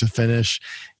start to finish,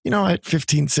 at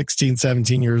 15, 16,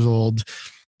 17 years old,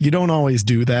 you don't always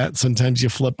do that. Sometimes you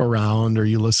flip around or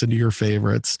you listen to your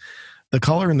favorites. The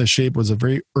Color and the Shape was a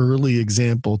very early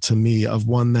example to me of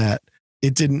one that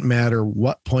it didn't matter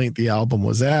what point the album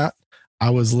was at. I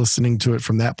was listening to it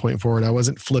from that point forward. I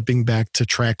wasn't flipping back to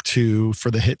track 2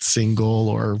 for the hit single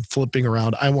or flipping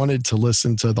around. I wanted to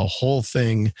listen to the whole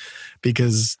thing,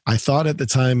 because I thought at the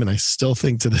time, and I still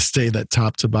think to this day, that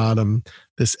top to bottom,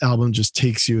 this album just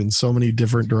takes you in so many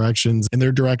different directions, and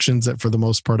they're directions that for the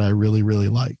most part I really, really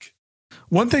like.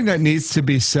 One thing that needs to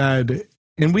be said,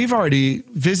 and we've already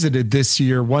visited this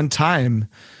year one time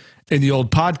in the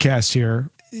old podcast here.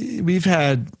 We've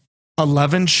had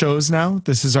 11 shows now.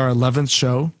 This is our 11th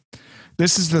show.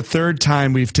 This is the 3rd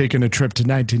time we've taken a trip to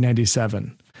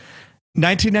 1997.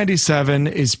 1997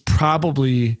 is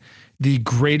probably the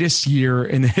greatest year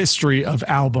in the history of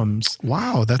albums.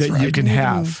 Wow, that's that right. You can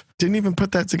have. Didn't even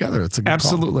put that together. It's a good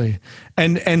absolutely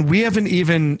call. And we haven't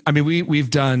even, I mean, we've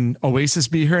done Oasis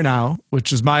Be Here Now,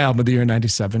 which is my album of the year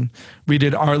 97. We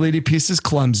did Our Lady Peace is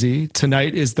Clumsy.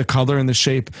 Tonight is The Color and the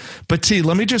Shape. But T,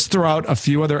 let me just throw out a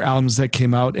few other albums that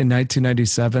came out in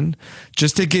 1997,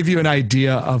 just to give you an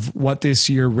idea of what this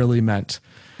year really meant.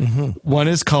 Mm-hmm. One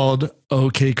is called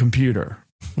OK Computer.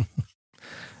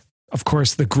 Of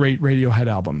course, the great Radiohead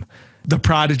album. The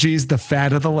Prodigy's The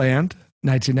Fat of the Land,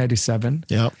 1997.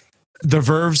 Yep. The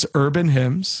Verve's Urban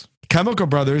Hymns. Chemical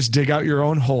Brothers' Dig Out Your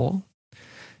Own Hole.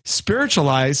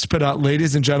 Spiritualized put out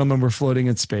Ladies and Gentlemen, We're Floating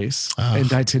in Space in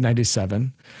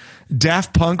 1997.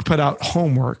 Daft Punk put out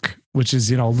Homework, which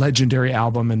is, a legendary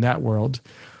album in that world.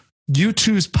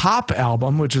 U2's Pop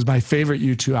album, which is my favorite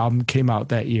U2 album, came out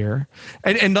that year.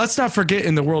 And let's not forget,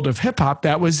 in the world of hip hop,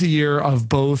 that was the year of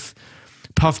both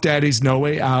Puff Daddy's No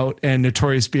Way Out and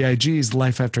Notorious B.I.G.'s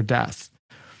Life After Death.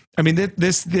 I mean,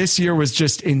 this year was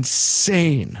just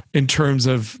insane in terms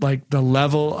of like the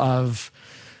level of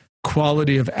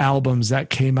quality of albums that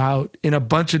came out in a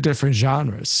bunch of different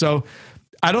genres. So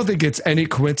I don't think it's any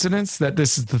coincidence that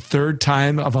this is the 3rd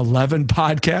time of 11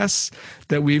 podcasts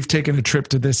that we've taken a trip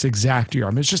to this exact year. I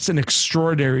mean, it's just an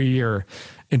extraordinary year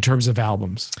in terms of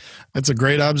albums. That's a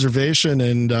great observation.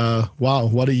 And wow,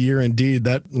 what a year indeed.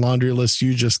 That laundry list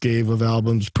you just gave of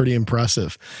albums, pretty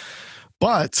impressive.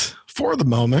 But for the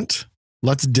moment,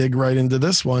 let's dig right into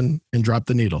this one and drop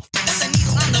the needle. Put the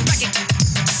needle on the record.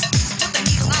 Put the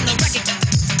needle on the record.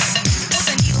 Put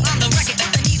the needle on the record.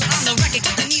 Put the needle on the record.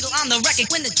 Put the needle on the record.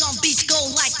 When the drum beats go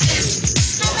like this.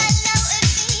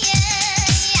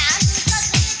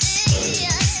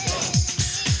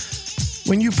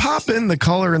 When you pop in The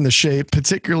Color and the Shape,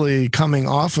 particularly coming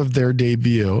off of their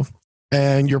debut,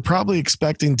 and you're probably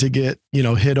expecting to get,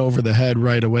 hit over the head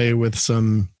right away with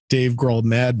some Dave Grohl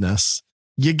madness,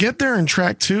 you get there in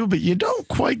track 2, but you don't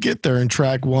quite get there in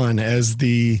track 1, as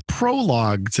the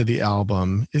prologue to the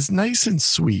album is nice and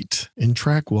sweet in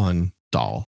track 1,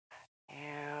 Doll. In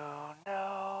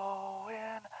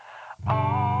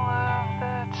all of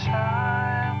the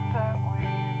time that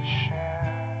we've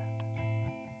shared,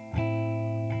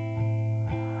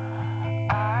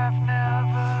 I've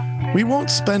never. We won't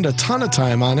spend a ton of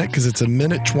time on it because it's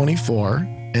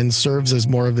 1:24 and serves as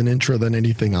more of an intro than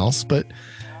anything else, but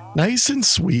nice and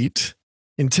sweet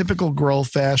in typical Grohl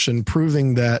fashion,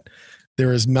 proving that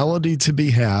there is melody to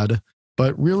be had,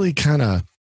 but really kind of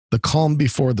the calm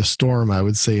before the storm, I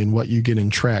would say, in what you get in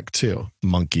track 2,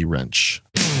 Monkey Wrench.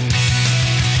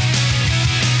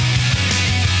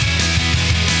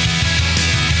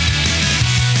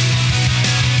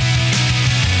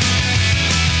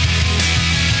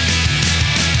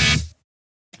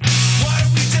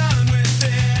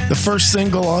 The first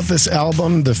single off this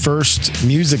album, the first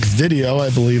music video, I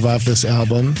believe, off this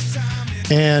album.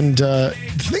 And the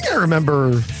thing I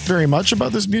remember very much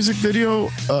about this music video,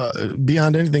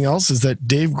 beyond anything else, is that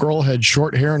Dave Grohl had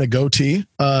short hair and a goatee.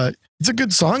 It's a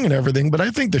good song and everything, but I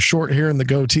think the short hair and the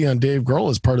goatee on Dave Grohl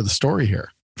is part of the story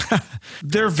here.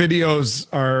 Their videos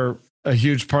are a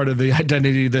huge part of the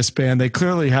identity of this band. They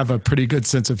clearly have a pretty good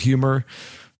sense of humor,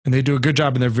 and they do a good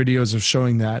job in their videos of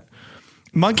showing that.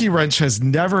 Monkey Wrench has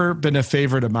never been a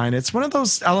favorite of mine. It's one of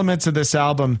those elements of this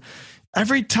album.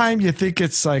 Every time you think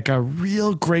it's like a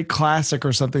real great classic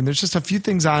or something, there's just a few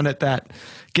things on it that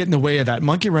get in the way of that.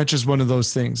 Monkey Wrench is one of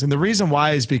those things. And the reason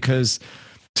why is because,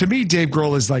 to me, Dave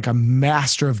Grohl is like a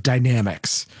master of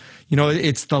dynamics. You know,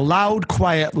 it's the loud,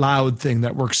 quiet, loud thing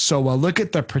that works so well. Look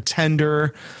at The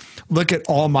Pretender. Look at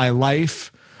All My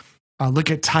Life. Look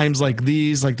at Times Like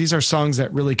These. Like, these are songs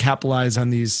that really capitalize on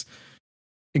these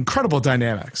incredible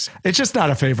dynamics. It's just not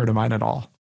a favorite of mine at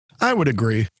all. I would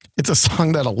agree. It's a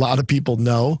song that a lot of people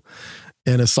know,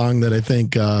 and a song that I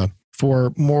think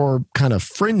for more kind of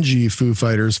fringy Foo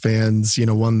Fighters fans, you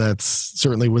know, one that's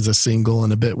certainly was a single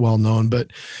and a bit well known.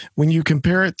 But when you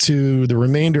compare it to the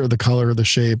remainder of The Color of the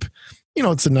Shape, you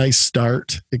know, it's a nice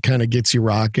start. It kind of gets you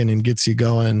rocking and gets you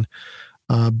going.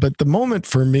 But the moment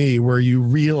for me where you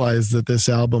realize that this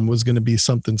album was going to be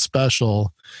something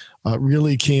special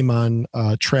really came on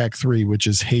track 3, which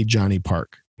is Hey Johnny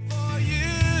Park.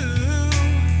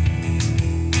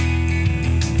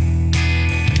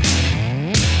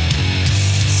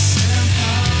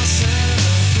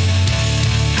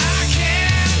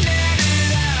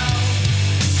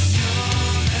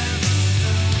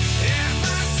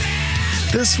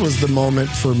 This was the moment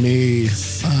for me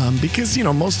because, you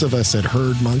know, most of us had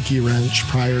heard Monkey Wrench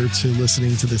prior to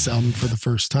listening to this album for the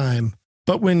first time.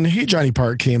 But when Hey Johnny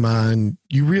Park came on,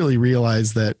 you really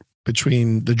realized that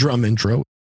between the drum intro,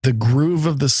 the groove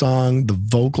of the song, the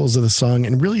vocals of the song,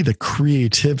 and really the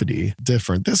creativity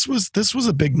different. This was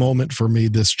a big moment for me,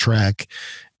 this track,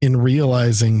 in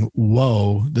realizing,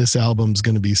 whoa, this album's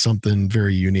going to be something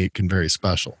very unique and very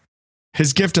special.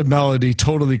 His gift of melody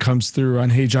totally comes through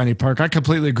on Hey Johnny Park. I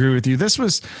completely agree with you. This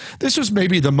was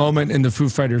maybe the moment in the Foo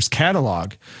Fighters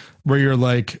catalog where you're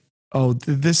like, oh,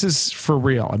 this is for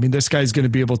real. I mean, this guy's going to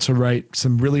be able to write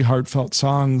some really heartfelt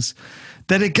songs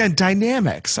that, again,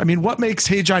 dynamics. I mean, what makes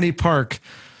Hey Johnny Park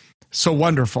so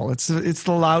wonderful? It's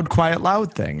the loud, quiet,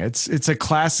 loud thing. It's a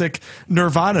classic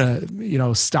Nirvana, you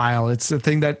know, style. It's the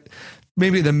thing that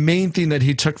maybe the main thing that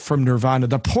he took from Nirvana.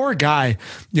 The poor guy,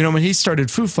 you know, when he started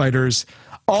Foo Fighters,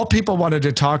 all people wanted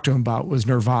to talk to him about was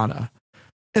Nirvana.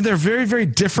 And they're very, very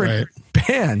different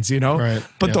bands, you know,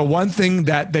 but the one thing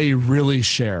that they really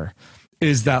share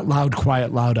is that loud,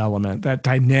 quiet, loud element, that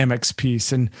dynamics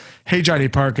piece. And Hey Johnny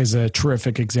Park is a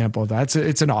terrific example of that.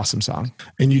 It's an awesome song.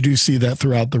 And you do see that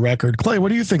throughout the record. Clay, what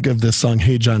do you think of this song,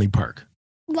 Hey Johnny Park?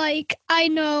 Like, I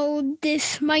know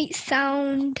this might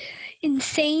sound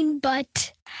insane,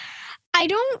 but I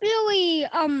don't really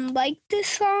like this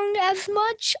song as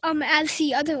much as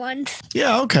the other ones.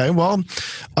 Yeah, okay. Well,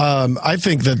 I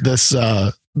think that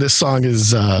this song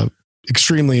is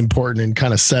extremely important in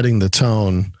kind of setting the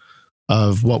tone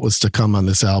of what was to come on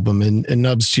this album. And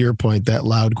Nubs, to your point, that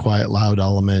loud, quiet, loud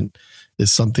element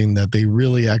is something that they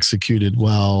really executed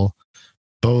well,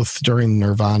 both during the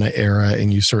Nirvana era,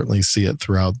 and you certainly see it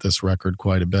throughout this record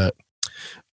quite a bit.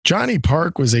 Johnny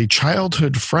Park was a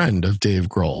childhood friend of Dave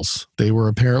Grohl's. They were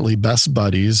apparently best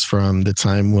buddies from the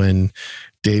time when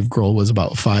Dave Grohl was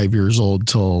about 5 years old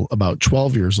till about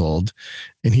 12 years old.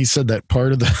 And he said that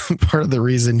part of the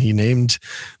reason he named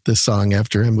this song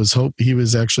after him was he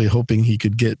was actually hoping he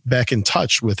could get back in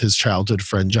touch with his childhood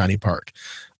friend, Johnny Park.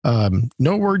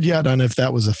 No word yet on if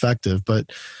that was effective,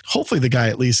 but hopefully the guy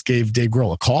at least gave Dave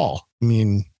Grohl a call. I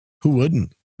mean, who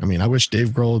wouldn't? I mean, I wish Dave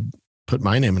Grohl put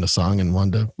my name in a song and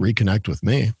wanted to reconnect with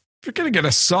me. If you're going to get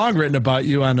a song written about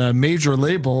you on a major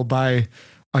label by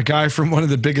a guy from one of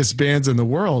the biggest bands in the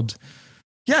world,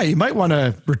 yeah, you might want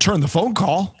to return the phone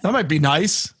call. That might be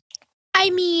nice. I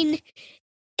mean,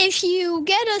 if you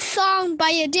get a song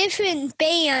by a different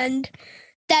band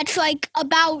that's like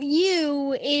about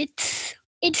you, it's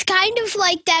kind of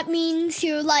like that means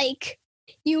you're like,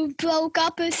 you broke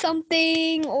up or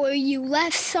something, or you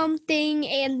left something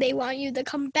and they want you to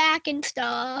come back and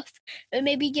stuff, or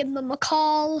maybe give them a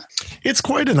call. It's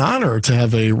quite an honor to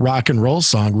have a rock and roll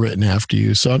song written after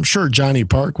you. So I'm sure Johnny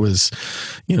Park was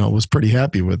pretty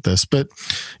happy with this, but,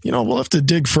 you know, we'll have to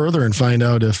dig further and find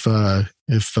out if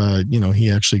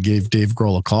he actually gave Dave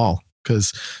Grohl a call.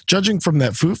 Because judging from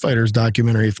that Foo Fighters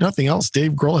documentary, if nothing else,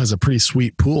 Dave Grohl has a pretty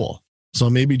sweet pool. So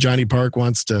maybe Johnny Park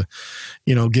wants to,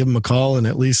 give him a call and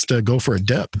at least go for a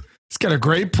dip. He's got a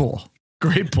great pool.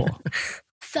 Great pool.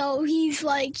 So he's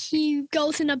like, he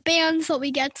goes in a band, so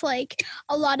he gets like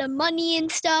a lot of money and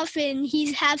stuff, and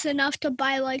he has enough to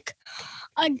buy like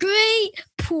a great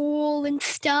pool and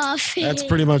stuff. That's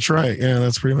pretty much right. Yeah,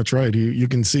 that's pretty much right. You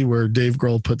can see where Dave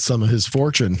Grohl put some of his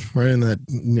fortune, right, in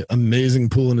that amazing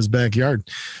pool in his backyard.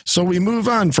 So we move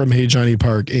on from Hey Johnny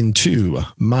Park into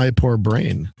My Poor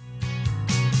Brain.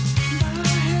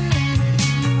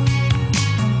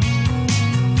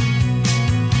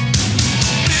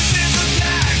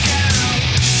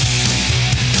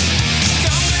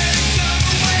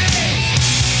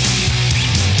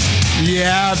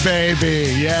 Yeah,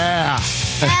 baby. Yeah.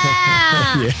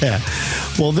 Yeah.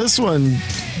 Well, this one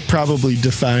probably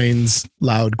defines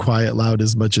loud, quiet, loud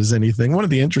as much as anything. One of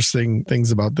the interesting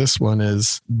things about this one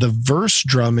is the verse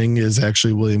drumming is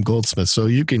actually William Goldsmith. So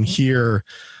you can hear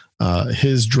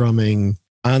his drumming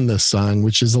on this song,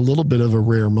 which is a little bit of a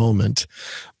rare moment.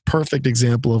 Perfect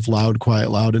example of loud,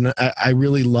 quiet, loud. And I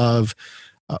really love,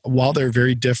 while they're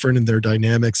very different in their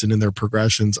dynamics and in their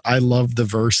progressions, I love the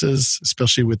verses,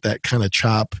 especially with that kind of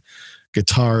chop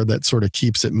guitar that sort of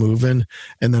keeps it moving.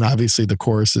 And then obviously the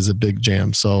chorus is a big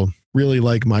jam. So really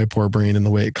like My Poor Brain and the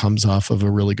way it comes off of a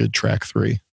really good track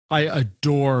 3. I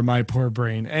adore My Poor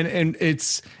Brain. And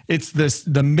it's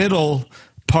the middle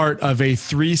part of a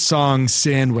 3-song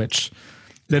sandwich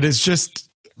that is just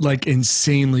like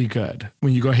insanely good.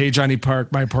 When you go, Hey Johnny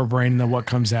Park, My Poor Brain, and then what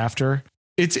comes after.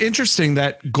 It's interesting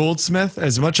that Goldsmith,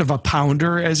 as much of a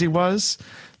pounder as he was,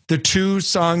 the 2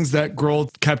 songs that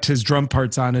Grohl kept his drum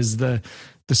parts on is the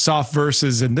soft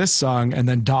verses in this song and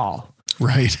then Doll.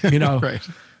 Right. You know, right.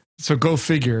 So go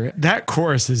figure. That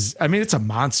chorus is, I mean, it's a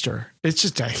monster. It's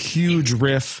just a huge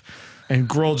riff, and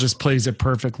Grohl just plays it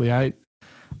perfectly. I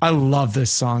love this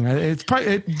song. It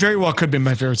very well could be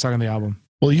my favorite song on the album.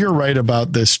 Well, you're right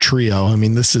about this trio. I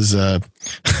mean, this is a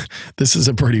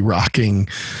pretty rocking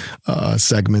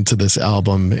segment to this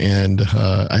album, and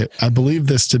I believe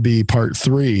this to be part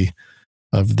 3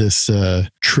 of this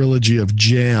trilogy of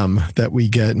jam that we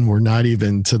get, and we're not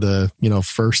even to the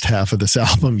first half of this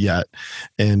album yet,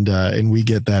 and we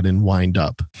get that in Wind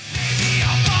Up.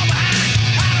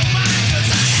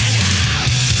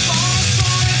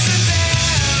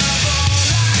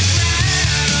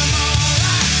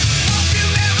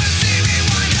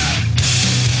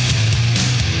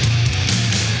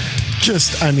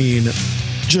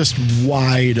 Just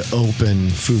wide open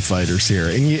Foo Fighters here.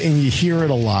 And you hear it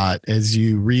a lot as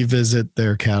you revisit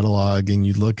their catalog and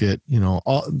you look at,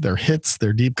 all their hits,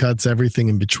 their deep cuts, everything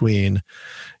in between.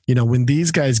 When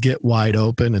these guys get wide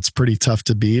open, it's pretty tough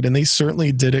to beat. And they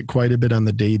certainly did it quite a bit on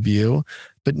the debut,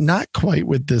 but not quite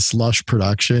with this lush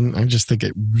production. I just think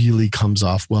it really comes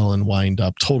off well and Wind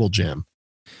Up. Total jam.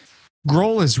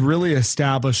 Grohl is really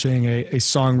establishing a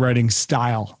songwriting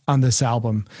style on this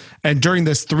album. And during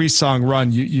this 3-song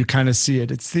run, you kind of see it.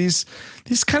 It's these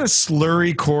kind of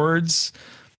slurry chords.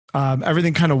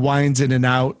 Everything kind of winds in and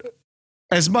out.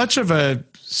 As much of a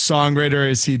songwriter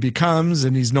as he becomes,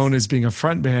 and he's known as being a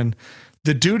frontman,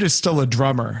 the dude is still a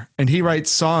drummer. And he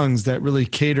writes songs that really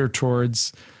cater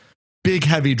towards big,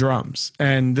 heavy drums.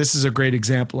 And this is a great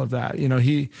example of that.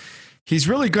 He's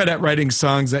really good at writing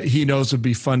songs that he knows would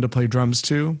be fun to play drums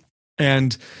to.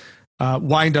 And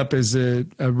Wind Up is a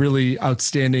really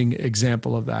outstanding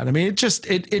example of that. I mean, it just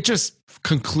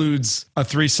concludes a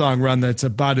 3-song run that's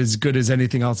about as good as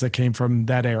anything else that came from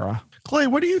that era. Clay,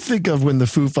 what do you think of when the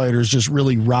Foo Fighters just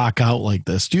really rock out like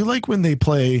this? Do you like when they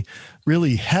play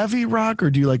really heavy rock, or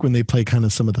do you like when they play kind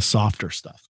of some of the softer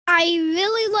stuff? I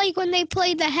really like when they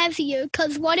play the heavier,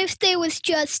 because what if there was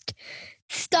just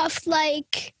stuff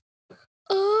like,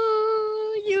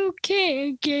 oh, you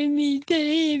can't give me the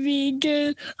heavy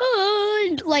girl.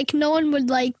 Oh, like no one would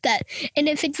like that. And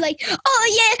if it's like,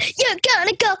 oh yeah, you're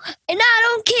gonna go, and I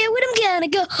don't care what I'm gonna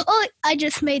go. Oh, I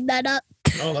just made that up.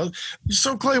 Oh,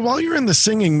 so Clay, while you're in the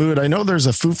singing mood, I know there's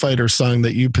a Foo Fighters song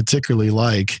that you particularly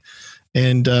like,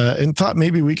 and thought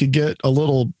maybe we could get a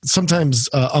little. Sometimes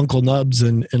Uncle Nubs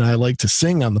and I like to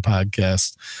sing on the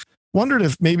podcast. Wondered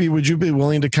if maybe would you be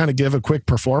willing to kind of give a quick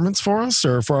performance for us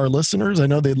or for our listeners? I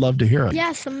know they'd love to hear it.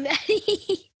 Yes, I'm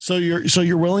ready. So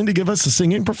you're willing to give us a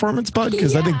singing performance, bud?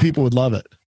 Because I think people would love it.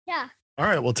 Yeah. All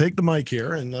right, we'll take the mic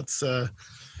here and let's let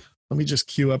me just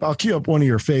cue up. I'll cue up one of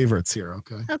your favorites here.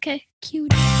 Okay. Okay.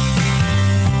 Cute. All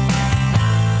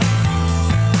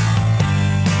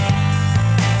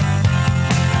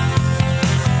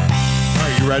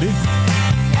right, you ready?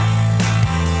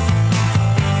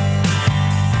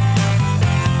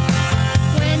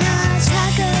 When I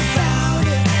talk about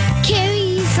it,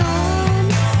 carries on,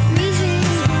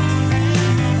 reasons only.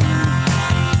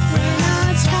 When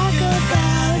I talk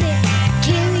about it,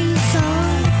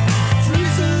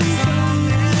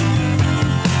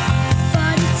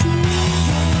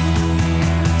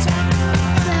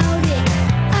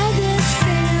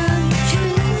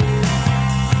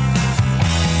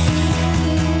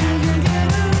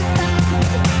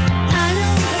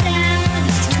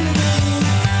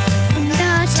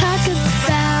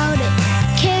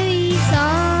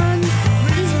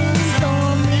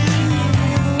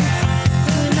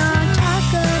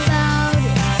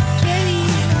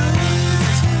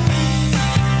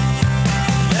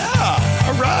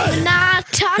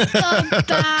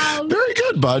 about. Very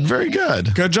good, bud. Very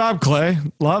good. Good job, Clay.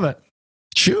 Love it.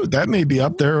 Shoot, that may be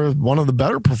up there with one of the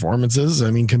better performances.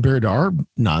 I mean, compared to our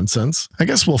nonsense. I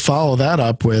guess we'll follow that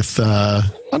up with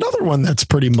another one that's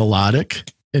pretty melodic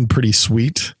and pretty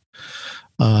sweet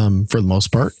for the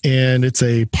most part. And it's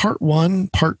a part 1,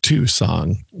 part 2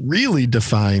 song. Really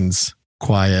defines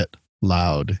quiet,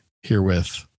 loud here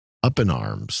with Up in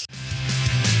Arms.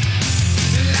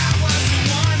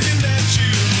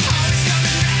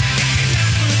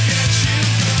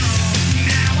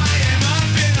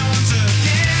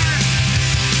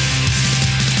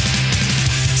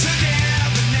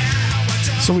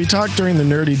 So we talked during the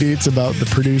Nerdy Beats about the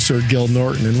producer Gil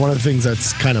Norton, and one of the things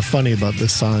that's kind of funny about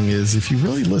this song is if you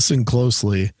really listen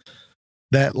closely,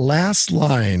 that last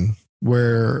line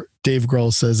where Dave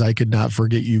Grohl says, "I could not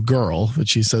forget you, girl,"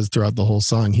 which he says throughout the whole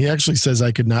song, he actually says,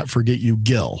 "I could not forget you,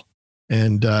 Gil."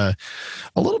 And a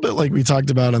little bit like we talked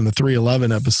about on the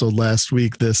 311 episode last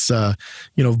week, this,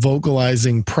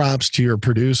 vocalizing props to your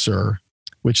producer,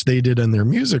 which they did on their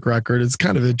music record. It's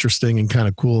kind of interesting and kind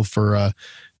of cool for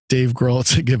Dave Grohl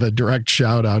to give a direct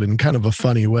shout out in kind of a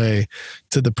funny way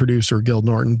to the producer, Gil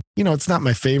Norton. It's not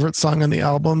my favorite song on the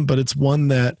album, but it's one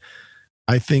that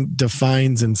I think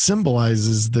defines and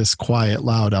symbolizes this quiet,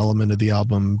 loud element of the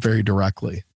album very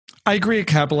directly. I agree it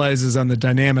capitalizes on the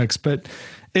dynamics, but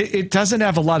it doesn't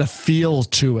have a lot of feel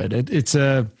to it. It's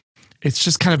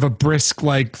just kind of a brisk,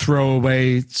 like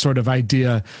throwaway sort of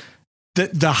idea.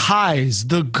 The highs,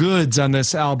 the goods on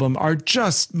this album are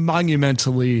just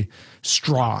monumentally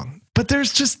strong, but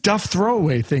there's just duff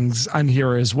throwaway things on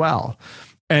here as well.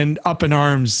 And Up in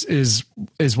Arms is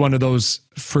one of those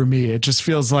for me. It just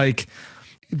feels like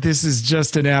this is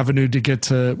just an avenue to get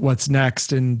to what's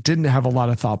next and didn't have a lot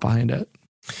of thought behind it.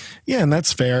 Yeah, and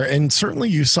that's fair. And certainly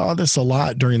you saw this a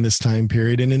lot during this time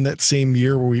period. And in that same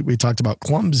year where we talked about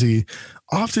Clumsy,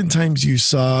 oftentimes you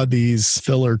saw these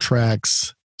filler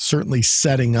tracks certainly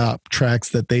setting up tracks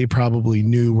that they probably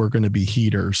knew were going to be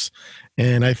heaters.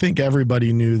 And I think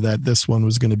everybody knew that this one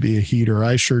was going to be a heater.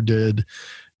 I sure did.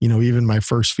 Even my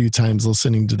first few times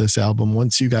listening to this album,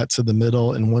 once you got to the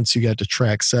middle and once you got to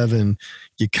track 7,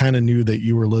 you kind of knew that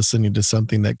you were listening to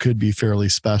something that could be fairly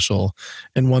special.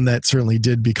 And one that certainly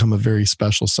did become a very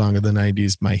special song of the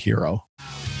 90s, My Hero.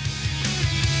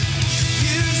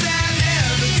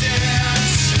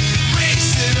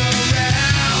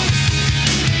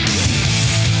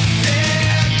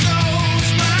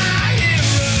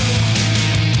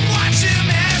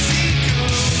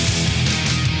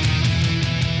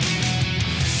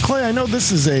 Clay, I know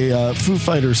this is a Foo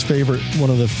Fighters favorite, one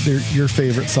of your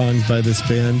favorite songs by this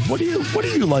band. What do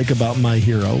you like about My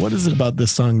Hero? What is it about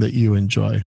this song that you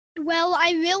enjoy? Well,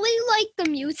 I really like the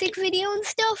music video and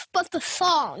stuff, but the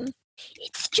song,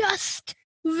 it's just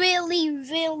really,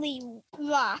 really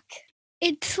rock.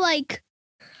 It's like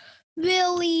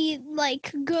really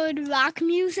like good rock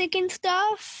music and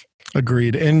stuff.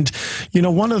 Agreed. And,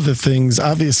 one of the things,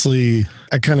 obviously,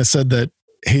 I kind of said that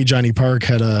Hey Johnny Park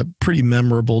had a pretty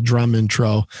memorable drum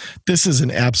intro. This is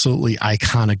an absolutely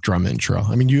iconic drum intro.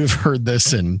 I mean, you have heard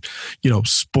this in,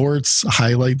 sports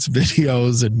highlights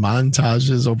videos and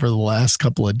montages over the last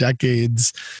couple of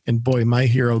decades. And boy, My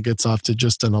Hero gets off to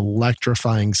just an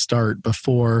electrifying start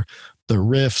before the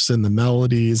riffs and the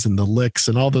melodies and the licks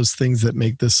and all those things that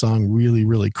make this song really,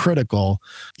 really critical.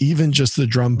 Even just the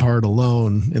drum part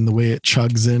alone and the way it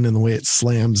chugs in and the way it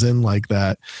slams in like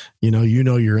that,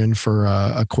 you're in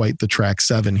for quite the track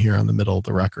 7 here on the middle of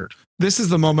the record. This is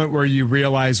the moment where you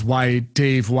realize why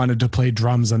Dave wanted to play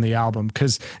drums on the album.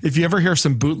 Because if you ever hear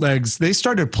some bootlegs, they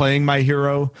started playing My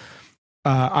Hero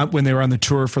when they were on the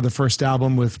tour for the first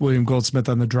album with William Goldsmith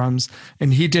on the drums.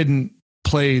 And he didn't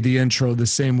play the intro the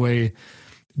same way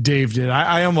Dave did.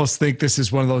 I almost think this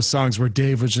is one of those songs where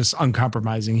Dave was just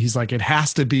uncompromising. He's like, it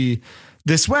has to be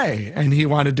this way. And he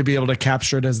wanted to be able to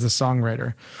capture it as the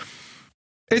songwriter.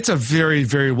 It's a very,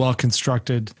 very well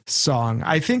constructed song.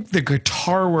 I think the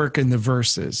guitar work in the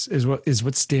verses is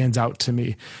what stands out to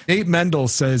me. Nate Mendel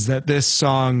says that this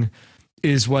song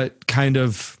is what kind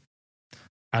of,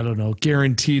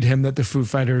 guaranteed him that the Foo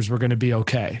Fighters were going to be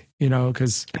okay,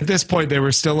 because at this point they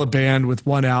were still a band with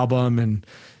one album and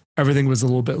everything was a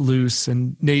little bit loose.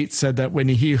 And Nate said that when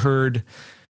he heard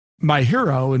My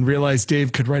Hero and realized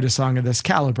Dave could write a song of this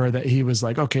caliber, that he was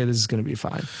like, okay, this is going to be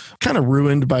fine. Kind of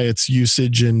ruined by its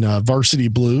usage in Varsity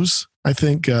Blues. I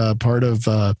think part of,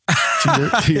 to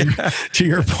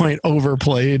your point,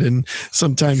 overplayed and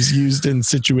sometimes used in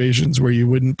situations where you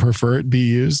wouldn't prefer it be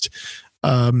used.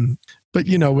 But,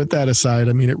 with that aside,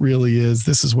 I mean, it really is.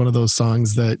 This is one of those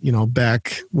songs that,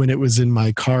 back when it was in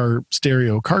my car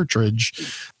stereo cartridge,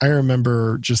 I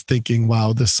remember just thinking,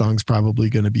 wow, this song's probably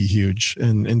going to be huge.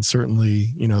 And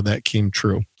certainly, that came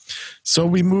true. So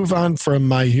we move on from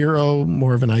My Hero,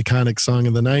 more of an iconic song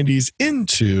in the 90s,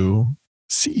 into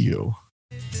See You.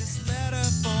 This letter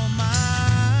for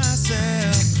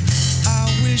myself. I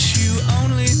wish you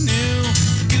only knew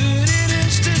good it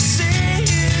is to see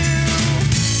you.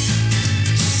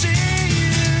 See you.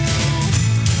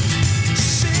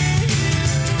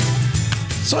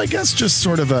 So I guess just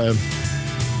sort of a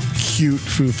cute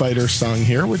Foo Fighters song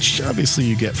here, which obviously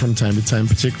you get from time to time,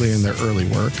 particularly in their early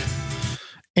work.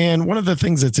 And one of the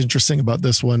things that's interesting about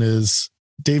this one is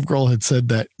Dave Grohl had said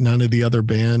that none of the other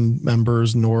band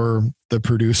members nor the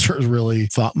producers really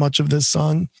thought much of this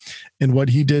song. And what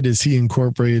he did is he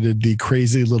incorporated the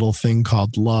Crazy Little Thing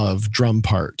Called Love drum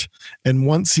part. And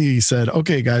once he said,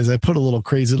 okay, guys, I put a little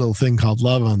Crazy Little Thing Called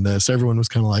Love on this, everyone was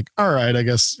kind of like, all right, I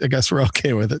guess we're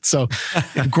okay with it. So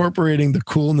incorporating the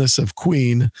coolness of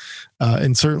Queen,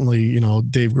 and certainly,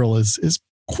 Dave Grohl is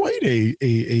quite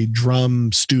a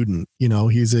drum student.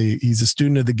 He's a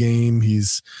student of the game.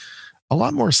 He's a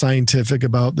lot more scientific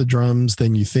about the drums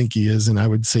than you think he is. And I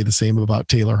would say the same about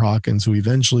Taylor Hawkins, who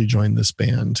eventually joined this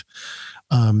band.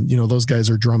 Those guys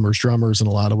are drummers in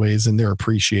a lot of ways, and their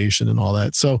appreciation and all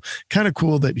that. So kind of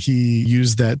cool that he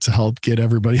used that to help get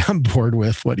everybody on board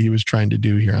with what he was trying to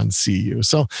do here on See You.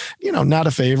 So, not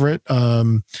a favorite.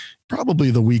 Probably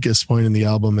the weakest point in the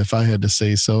album, if I had to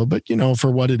say so. But,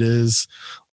 for what it is,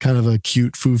 kind of a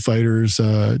cute Foo Fighters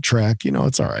track,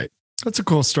 it's all right. That's a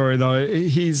cool story, though.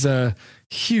 He's a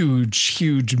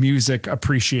huge music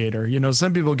appreciator.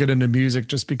 Some people get into music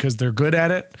just because they're good at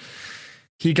it.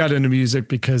 He got into music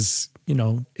because,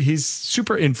 he's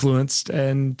super influenced,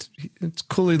 and it's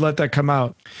cool he let that come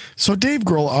out. So Dave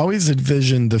Grohl always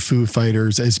envisioned the Foo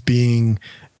Fighters as being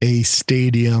a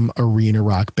stadium arena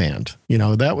rock band.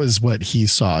 That was what he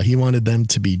saw. He wanted them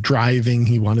to be driving.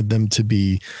 He wanted them to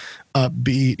be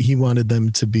upbeat. He wanted them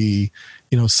to be,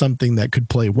 something that could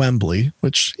play Wembley,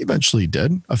 which eventually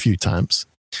did a few times.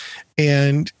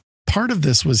 And part of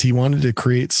this was he wanted to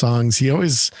create songs. He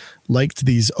always liked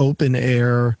these open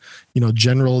air,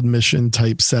 general admission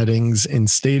type settings in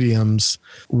stadiums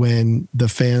when the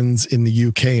fans in the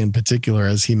UK in particular,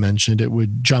 as he mentioned, it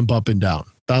would jump up and down.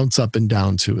 Bounce up and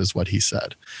down to is what he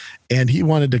said. And he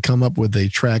wanted to come up with a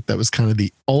track that was kind of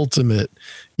the ultimate,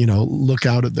 look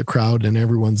out at the crowd and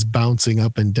everyone's bouncing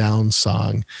up and down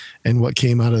song. And what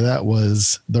came out of that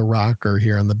was the rocker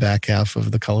here on the back half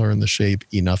of The Color and the Shape,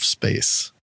 Enough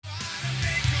Space.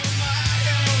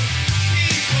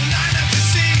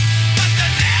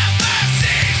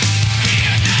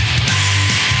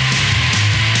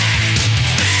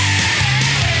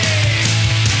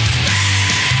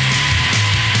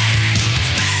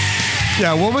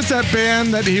 Yeah, what was that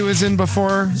band that he was in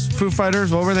before Foo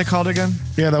Fighters? What were they called again?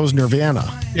 Yeah, that was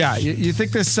Nirvana. Yeah, you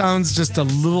think this sounds just a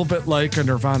little bit like a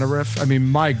Nirvana riff? I mean,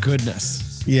 my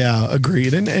goodness. Yeah,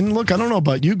 agreed. And look, I don't know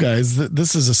about you guys.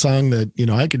 This is a song that,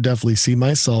 I could definitely see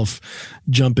myself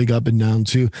jumping up and down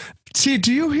to. See,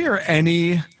 do you hear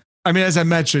any... I mean, as I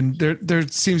mentioned, there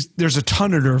seems there's a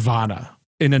ton of Nirvana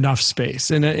in Enough Space.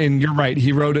 And you're right,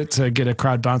 he wrote it to get a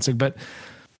crowd bouncing, but...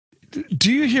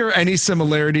 Do you hear any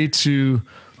similarity to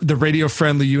the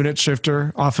radio-friendly unit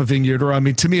shifter off of In Utero? I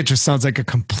mean, to me, it just sounds like a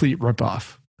complete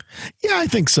ripoff. Yeah, I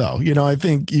think so. I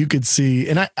think you could see,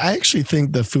 and I actually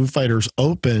think the Foo Fighters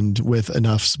opened with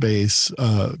Enough Space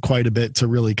quite a bit to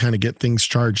really kind of get things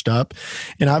charged up.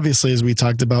 And obviously, as we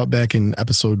talked about back in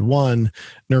episode 1,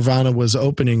 Nirvana was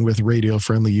opening with Radio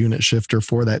Friendly Unit Shifter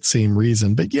for that same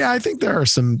reason. But yeah, I think there are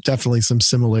definitely some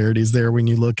similarities there when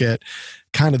you look at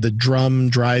kind of the drum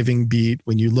driving beat.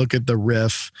 When you look at the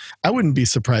riff, I wouldn't be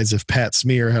surprised if Pat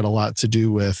Smear had a lot to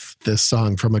do with this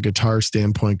song from a guitar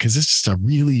standpoint, because it's just a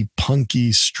really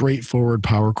punky, straightforward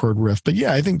power chord riff. But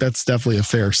yeah, I think that's definitely a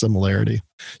fair similarity.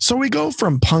 So we go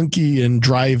from punky and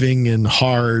driving and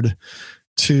hard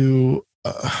to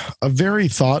a very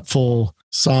thoughtful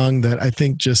song that I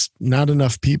think just not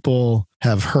enough people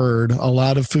have heard. A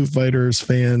lot of Foo Fighters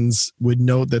fans would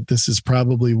note that this is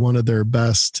probably one of their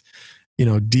best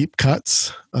deep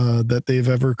cuts that they've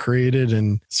ever created.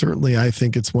 And certainly I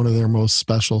think it's one of their most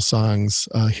special songs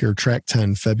here, track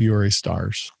 10, February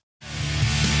Stars.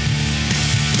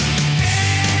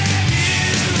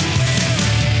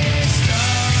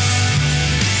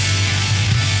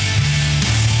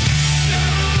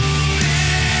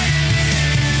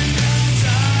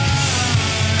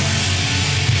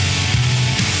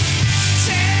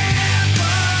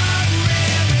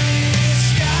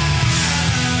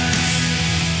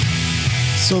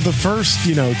 So the first,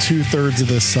 2/3 of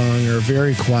this song are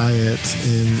very quiet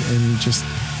and just,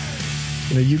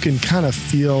 you can kind of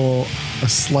feel a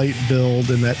slight build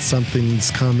and that something's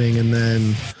coming. And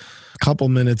then a couple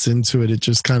minutes into it, it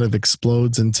just kind of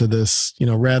explodes into this,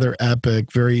 rather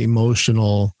epic, very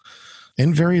emotional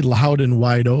and very loud and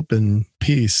wide open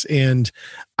piece. And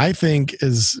I think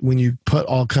is when you put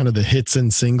all kind of the hits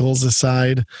and singles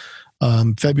aside,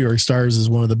 February Stars is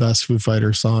one of the best Foo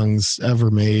Fighters songs ever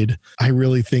made. I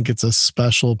really think it's a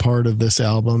special part of this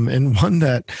album, and one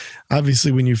that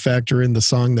obviously when you factor in the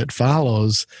song that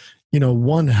follows,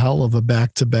 one hell of a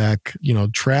back-to-back,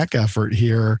 track effort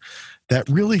here that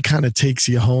really kind of takes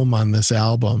you home on this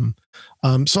album.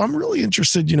 So I'm really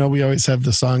interested, we always have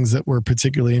the songs that we're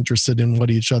particularly interested in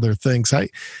what each other thinks.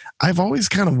 I've always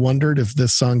kind of wondered if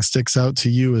this song sticks out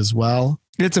to you as well.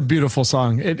 It's a beautiful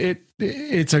song.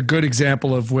 It's a good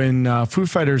example of when Foo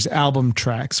Fighters album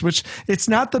tracks, which it's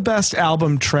not the best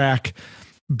album track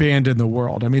band in the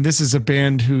world. I mean, this is a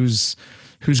band whose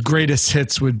greatest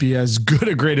hits would be as good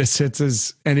a greatest hits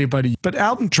as anybody. But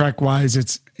album track wise,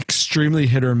 it's extremely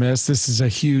hit or miss. This is a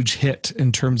huge hit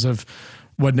in terms of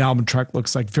what an album track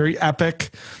looks like. Very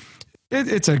epic.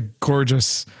 It's a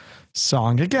gorgeous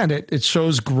song. Again, it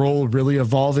shows Grohl really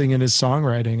evolving in his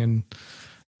songwriting, and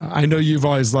I know you've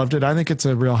always loved it. I think it's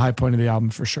a real high point of the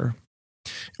album for sure.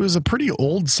 It was a pretty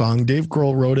old song. Dave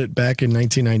Grohl wrote it back in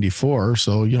 1994,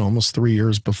 so almost 3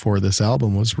 years before this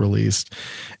album was released.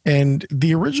 And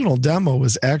the original demo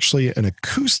was actually an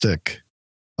acoustic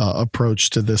approach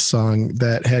to this song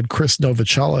that had Chris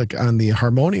Novoselic on the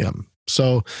harmonium.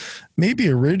 So maybe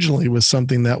originally was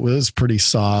something that was pretty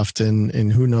soft, and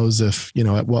who knows if,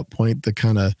 at what point the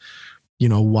kind of,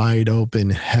 wide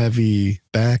open, heavy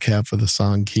back half of the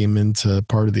song came into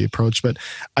part of the approach. But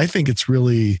I think it's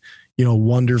really,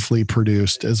 wonderfully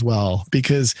produced as well,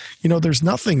 because, there's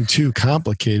nothing too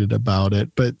complicated about it,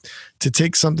 but to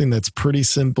take something that's pretty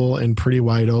simple and pretty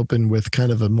wide open with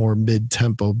kind of a more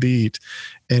mid-tempo beat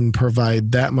and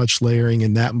provide that much layering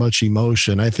and that much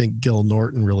emotion, I think Gil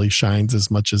Norton really shines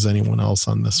as much as anyone else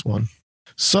on this one.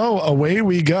 So away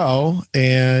we go.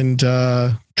 And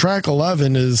track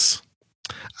 11 is,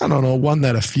 I don't know, one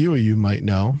that a few of you might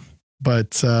know,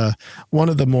 but one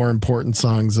of the more important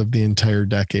songs of the entire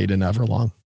decade in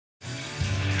Everlong.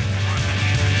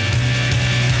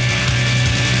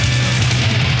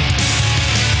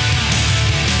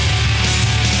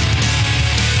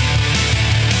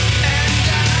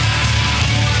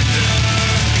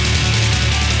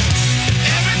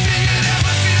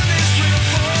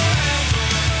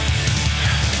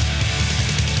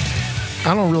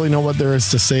 I don't really know what there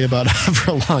is to say about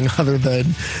Everlong other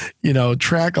than,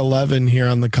 track 11 here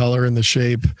on The Color and the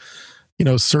Shape,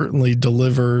 certainly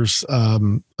delivers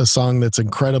a song that's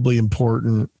incredibly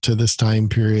important to this time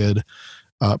period.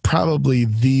 Probably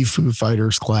the Foo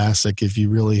Fighters classic, if you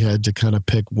really had to kind of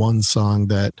pick one song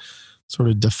that sort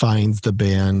of defines the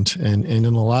band and in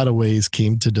a lot of ways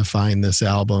came to define this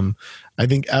album. I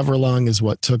think Everlong is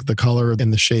what took The Color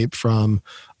and the Shape from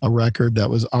a record that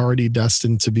was already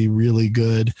destined to be really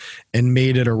good and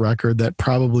made it a record that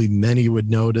probably many would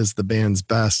note as the band's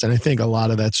best. And I think a lot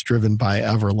of that's driven by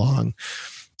Everlong.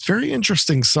 It's a very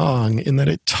interesting song in that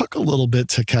it took a little bit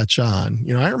to catch on.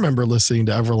 I remember listening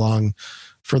to Everlong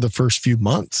for the first few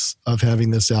months of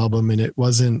having this album, and it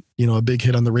wasn't, a big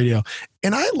hit on the radio.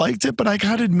 And I liked it, but I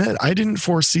got to admit, I didn't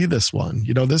foresee this one.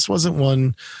 This wasn't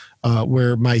one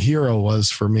where my hero was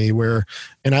for me,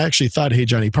 and I actually thought Hey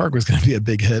Johnny Park was going to be a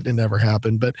big hit. It never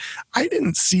happened, but I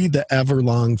didn't see the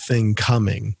Everlong thing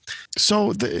coming.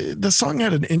 So the song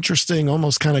had an interesting,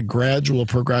 almost kind of gradual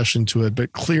progression to it,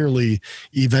 but clearly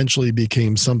eventually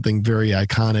became something very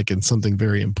iconic and something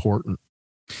very important.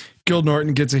 Gil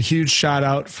Norton gets a huge shout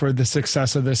out for the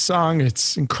success of this song.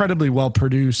 It's incredibly well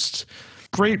produced,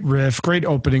 great riff, great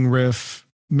opening riff,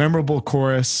 memorable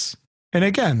chorus. And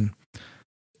again,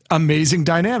 amazing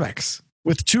dynamics.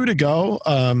 With 2 to go,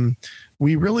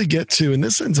 we really get to, and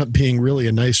this ends up being really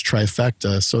a nice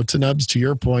trifecta. So to Nubs, to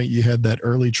your point, you had that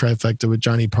early trifecta with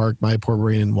Johnny Park, My Poor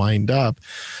Brain, and Wind Up.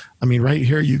 I mean, right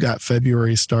here, you got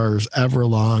February Stars,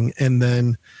 Everlong, and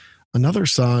then another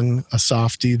song, a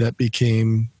softie that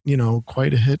became,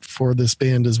 quite a hit for this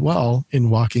band as well, in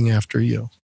Walking After You.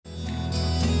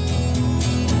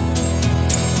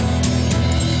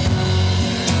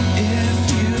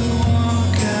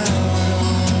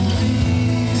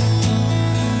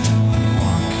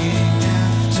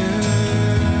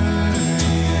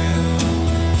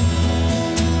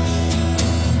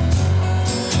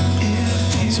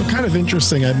 So kind of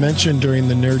interesting. I mentioned during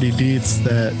the Nerdy Deets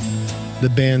that the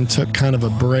band took kind of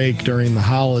a break during the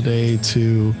holiday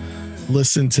to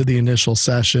listened to the initial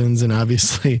sessions, and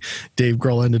obviously Dave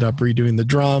Grohl ended up redoing the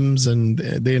drums, and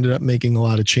they ended up making a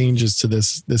lot of changes to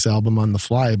this album on the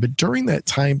fly. But during that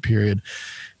time period,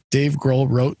 Dave Grohl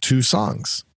wrote 2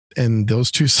 songs, and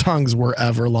those 2 songs were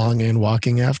Everlong and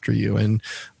Walking After You. And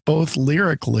both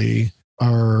lyrically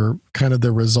are kind of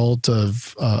the result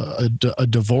of a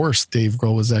divorce Dave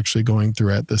Grohl was actually going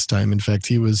through at this time. In fact,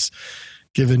 he was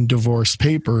given divorce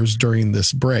papers during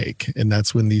this break, and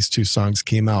that's when these 2 songs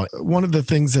came out. One of the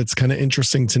things that's kind of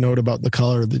interesting to note about The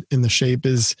Color in the Shape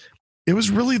is it was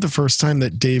really the first time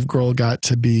that Dave Grohl got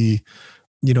to be,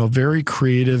 very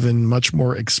creative and much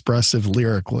more expressive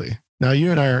lyrically. Now,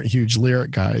 you and I aren't huge lyric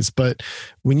guys, but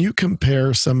when you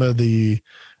compare some of the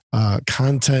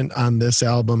content on this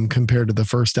album compared to the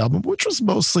first album, which was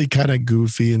mostly kind of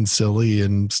goofy and silly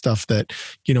and stuff that,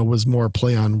 was more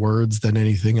play on words than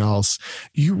anything else,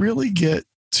 you really get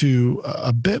to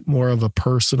a bit more of a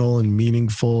personal and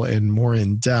meaningful and more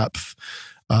in-depth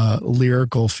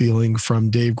lyrical feeling from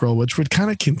Dave Grohl, which would kind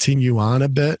of continue on a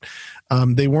bit.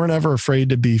 They weren't ever afraid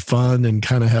to be fun and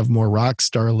kind of have more rock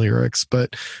star lyrics,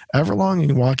 but Everlong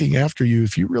and Walking After You,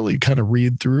 if you really kind of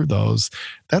read through those,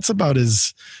 that's about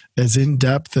as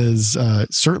in-depth as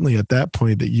certainly at that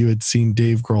point that you had seen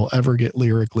Dave Grohl ever get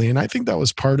lyrically. And I think that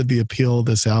was part of the appeal of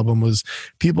this album, was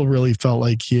people really felt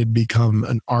like he had become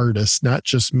an artist, not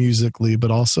just musically,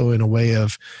 but also in a way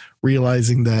of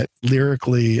realizing that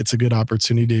lyrically it's a good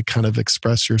opportunity to kind of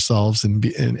express yourselves and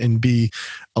be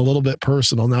a little bit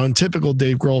personal. Now, in typical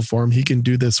Dave Grohl form, he can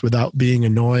do this without being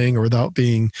annoying or without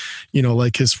being,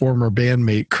 like his former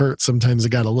bandmate Kurt. Sometimes it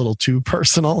got a little too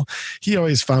personal. He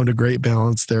always found a great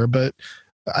balance there, but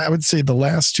I would say the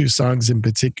last 2 songs in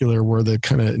particular were the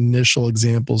kind of initial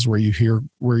examples where you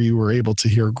were able to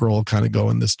hear Grohl kind of go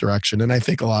in this direction. And I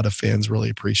think a lot of fans really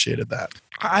appreciated that.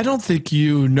 I don't think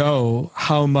you know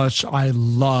how much I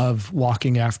love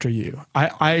Walking After You.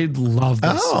 I love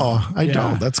this song. I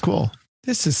don't. That's cool.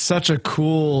 This is such a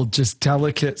cool, just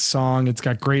delicate song. It's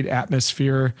got great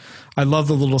atmosphere. I love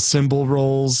the little cymbal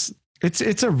rolls.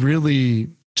 It's a really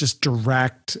just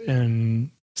direct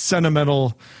and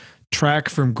sentimental track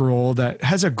from Grohl that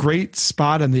has a great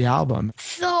spot in the album.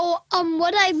 So,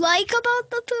 what I like about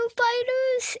the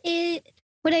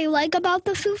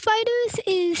Foo Fighters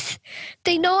is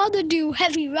they know how to do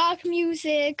heavy rock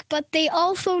music, but they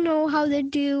also know how to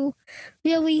do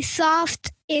really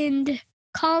soft and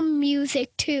calm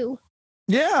music too.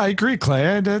 Yeah, I agree,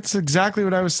 Clay. That's exactly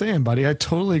what I was saying, buddy. I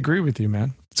totally agree with you,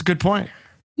 man. It's a good point.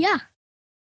 Yeah.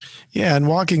 Yeah, and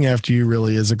Walking After You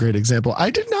really is a great example.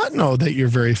 I did not know that you're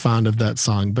very fond of that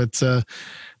song, but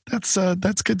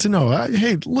that's good to know.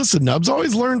 Hey, listen, Nubs,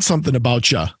 always learn something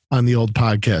about you on the old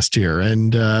podcast here,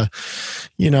 and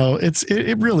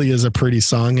it really is a pretty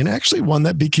song, and actually one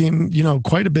that became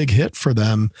quite a big hit for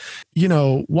them.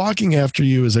 Walking After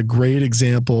You is a great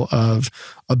example of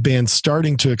a band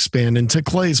starting to expand. And to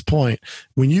Clay's point,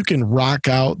 when you can rock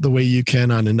out the way you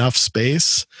can on Enough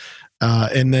Space.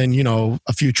 And then,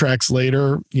 a few tracks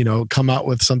later, come out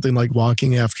with something like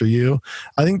Walking After You.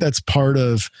 I think that's part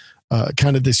of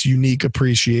kind of this unique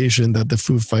appreciation that the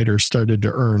Foo Fighters started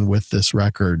to earn with this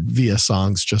record via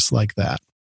songs just like that.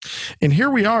 And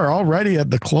here we are already at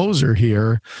the closer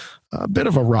here, a bit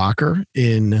of a rocker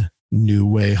in New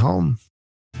Way Home.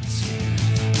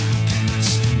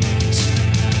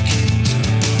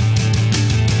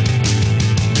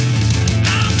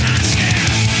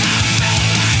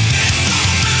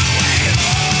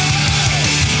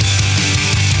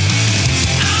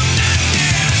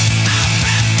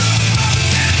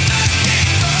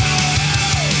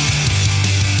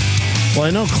 Well, I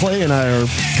know Clay and I are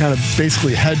kind of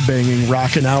basically headbanging,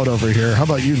 rocking out over here. How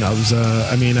about you, Nubs?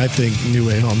 I think New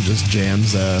Way Home just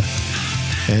jams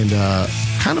and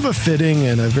kind of a fitting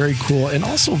and a very cool and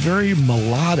also very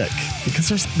melodic,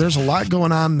 because there's a lot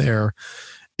going on there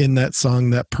in that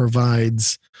song that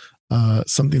provides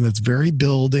something that's very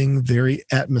building, very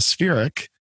atmospheric.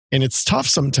 And it's tough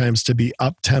sometimes to be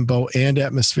up-tempo and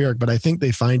atmospheric, but I think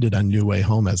they find it on New Way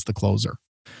Home as the closer.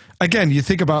 Again, you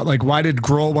think about why did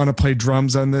Grohl want to play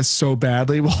drums on this so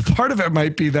badly? Well, part of it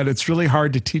might be that it's really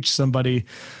hard to teach somebody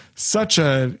such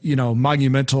a,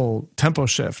 monumental tempo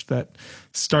shift that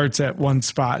starts at one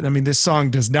spot. I mean, this song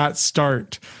does not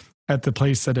start at the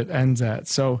place that it ends at.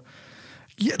 So,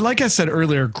 like I said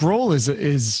earlier, Grohl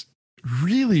is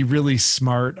really, really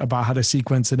smart about how to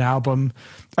sequence an album.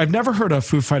 I've never heard a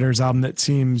Foo Fighters album that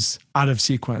seems out of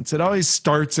sequence. It always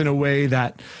starts in a way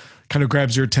that kind of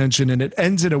grabs your attention, and it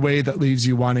ends in a way that leaves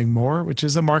you wanting more, which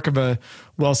is a mark of a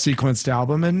well-sequenced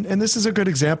album. And this is a good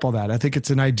example of that. I think it's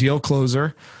an ideal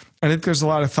closer. I think there's a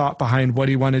lot of thought behind what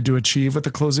he wanted to achieve with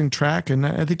the closing track, and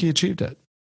I think he achieved it.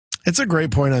 It's a great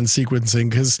point on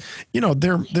sequencing because,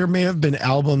 there may have been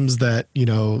albums that,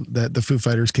 that the Foo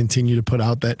Fighters continue to put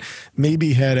out that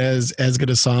maybe had as good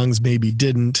of songs, maybe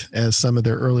didn't, as some of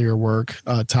their earlier work,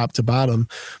 top to bottom,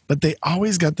 but they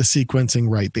always got the sequencing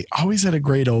right. They always had a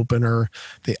great opener.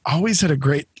 They always had a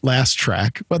great last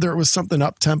track, whether it was something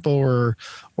up tempo or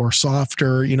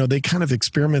softer, they kind of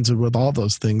experimented with all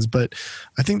those things. But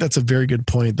I think that's a very good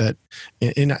point that,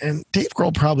 and Dave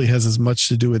Grohl probably has as much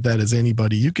to do with that as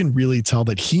anybody. You can really tell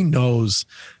that he knows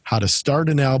how to start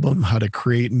an album, how to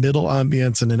create middle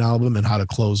ambience in an album, and how to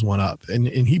close one up. And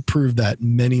he proved that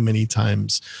many, many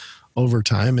times over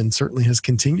time, and certainly has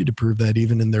continued to prove that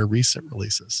even in their recent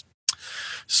releases.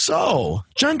 So,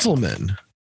 gentlemen,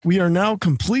 we are now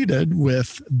completed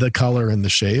with the color and the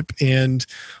shape. And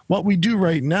what we do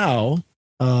right now,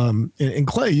 and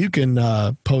Clay, you can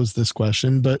pose this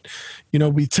question, but,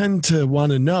 we tend to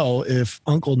want to know if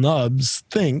Uncle Nubs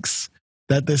thinks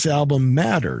that this album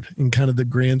mattered in kind of the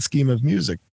grand scheme of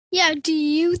music. Yeah, do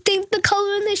you think the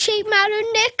color and the shape mattered,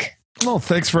 Nick? Well,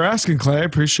 thanks for asking, Clay. I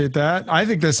appreciate that. I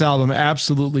think this album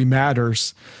absolutely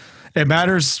matters. It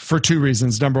matters for two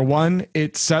reasons. Number one,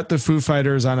 it set the Foo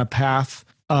Fighters on a path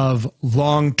of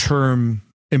long-term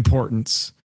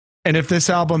importance. And if this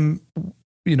album,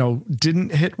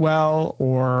 didn't hit well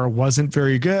or wasn't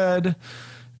very good,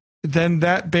 then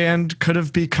that band could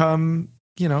have become,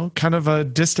 kind of a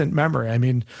distant memory. I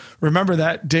mean, remember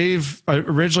that Dave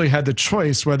originally had the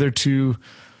choice whether to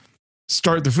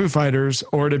start the Foo Fighters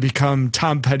or to become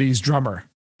Tom Petty's drummer.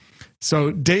 So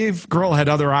Dave Grohl had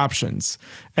other options.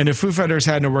 And if Foo Fighters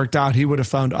hadn't worked out, he would have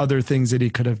found other things that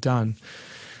he could have done.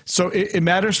 So it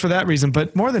matters for that reason,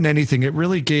 but more than anything, it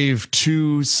really gave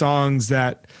two songs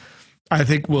that I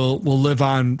think will live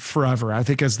on forever. I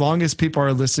think as long as people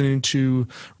are listening to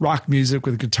rock music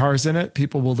with guitars in it,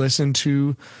 people will listen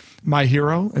to My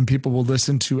Hero and people will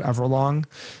listen to Everlong.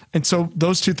 And so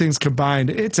those two things combined,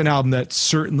 it's an album that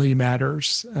certainly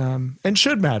matters and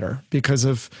should matter because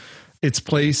of its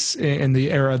place in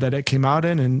the era that it came out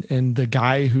in and the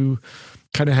guy who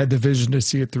kind of had the vision to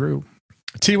see it through.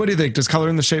 T, what do you think? Does color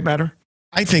and the shape matter?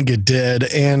 I think it did.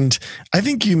 And I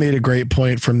think you made a great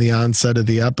point from the onset of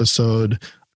the episode.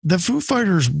 The Foo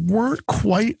Fighters weren't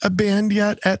quite a band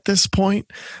yet at this point,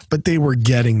 but they were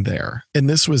getting there. And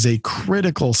this was a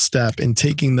critical step in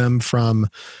taking them from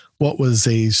what was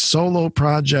a solo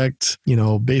project,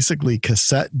 basically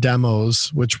cassette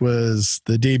demos, which was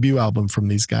the debut album from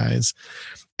these guys.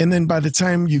 And then by the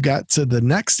time you got to the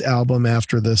next album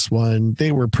after this one,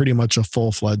 they were pretty much a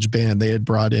full-fledged band. They had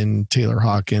brought in Taylor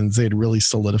Hawkins. They had really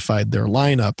solidified their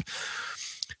lineup.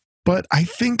 But I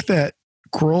think that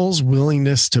Grohl's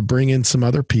willingness to bring in some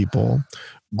other people,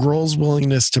 Grohl's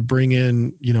willingness to bring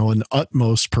in, an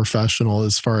utmost professional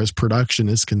as far as production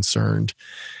is concerned,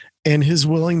 and his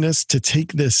willingness to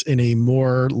take this in a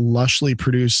more lushly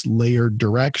produced, layered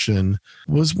direction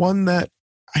was one that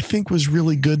I think was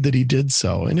really good that he did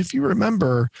so. And if you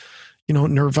remember,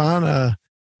 Nirvana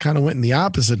kind of went in the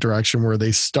opposite direction where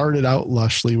they started out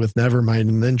lushly with Nevermind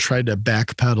and then tried to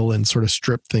backpedal and sort of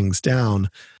strip things down.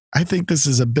 I think this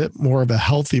is a bit more of a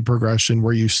healthy progression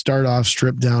where you start off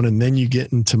stripped down and then you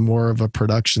get into more of a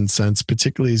production sense,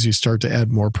 particularly as you start to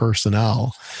add more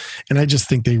personnel. And I just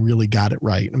think they really got it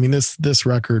right. I mean, this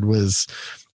record was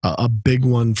a big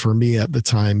one for me at the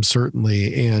time,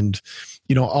 certainly. And,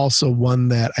 also one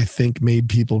that I think made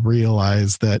people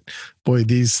realize that, boy,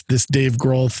 this Dave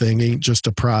Grohl thing ain't just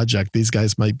a project. These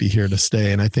guys might be here to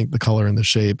stay. And I think the color and the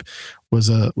shape was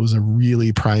a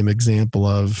really prime example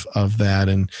of that.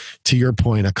 And to your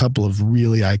point, a couple of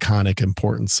really iconic,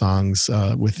 important songs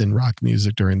within rock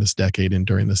music during this decade and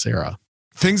during this era.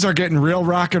 Things are getting real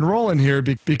rock and roll in here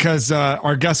because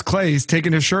our guest Clay is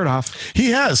taking his shirt off.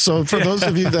 He has. So for those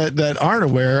of you that aren't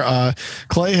aware,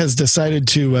 Clay has decided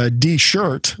to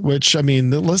de-shirt, which, I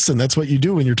mean, listen, that's what you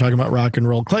do when you're talking about rock and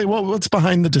roll. Clay, what's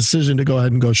behind the decision to go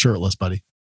ahead and go shirtless, buddy?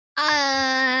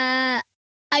 I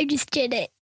just did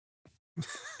it.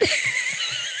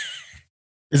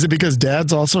 Is it because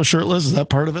Dad's also shirtless? Is that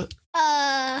part of it?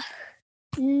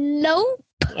 Nope.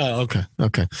 Oh,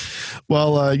 okay.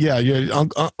 Well,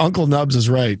 Uncle Nubs is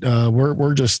right.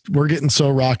 We're getting so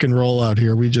rock and roll out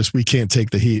here. We can't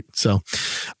take the heat. So,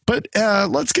 but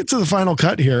let's get to the final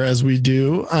cut here, as we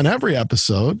do on every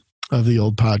episode of the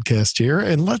old podcast here,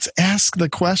 and let's ask the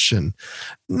question: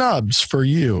 Nubs, for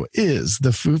you, is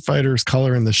the Foo Fighters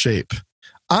Color and the Shape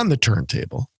on the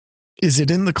turntable? Is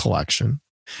it in the collection?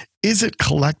 Is it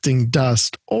collecting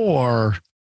dust? Or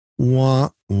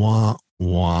wow,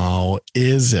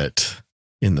 is it?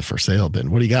 in the for sale bin.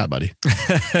 What do you got, buddy?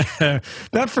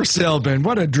 That for sale bin,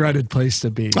 what a dreaded place to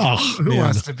be. Oh, who man.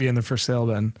 wants to be in the for sale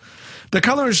bin? The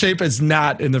Color and Shape is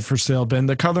not in the for sale bin.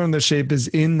 The Color and the Shape is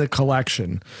in the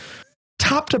collection.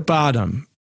 Top to bottom,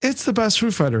 it's the best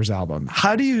Foo Fighters album.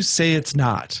 How do you say it's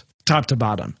not top to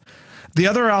bottom? The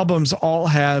other albums all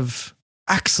have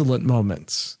excellent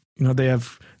moments. You know, they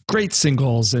have great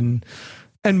singles and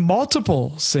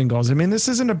multiple singles. I mean, this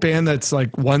isn't a band that's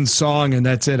like one song and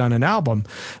that's it on an album,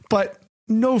 but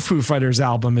no Foo Fighters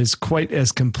album is quite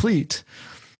as complete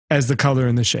as The Color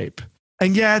and the Shape.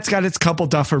 And yeah, it's got its couple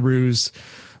dufferoos,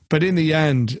 but in the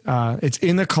end, it's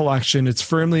in the collection. It's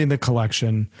firmly in the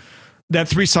collection. That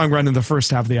 3-song run in the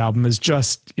first half of the album is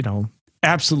just, you know,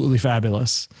 absolutely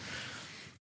fabulous.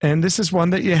 And this is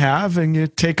one that you have and you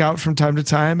take out from time to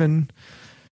time and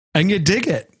you dig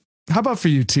it. How about for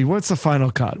you, T? What's the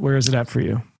final cut? Where is it at for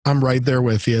you? I'm right there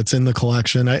with you. It's in the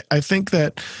collection. I think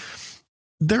that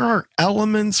there are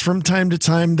elements from time to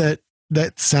time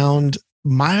that sound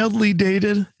mildly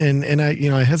dated. And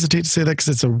I hesitate to say that because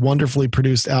it's a wonderfully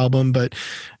produced album, but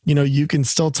you know, you can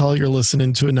still tell you're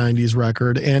listening to a 90s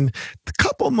record. And a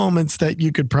couple moments that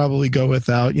you could probably go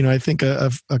without, you know, I think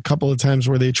a couple of times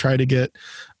where they try to get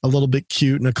a little bit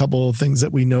cute and a couple of things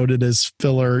that we noted as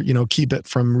filler, you know, keep it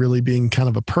from really being kind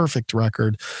of a perfect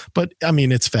record. But I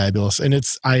mean, it's fabulous. And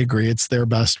I agree, it's their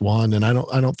best one. And I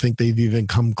don't think they've even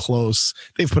come close.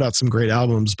 They've put out some great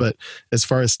albums, but as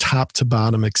far as top to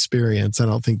bottom experience, I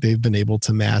don't think they've been able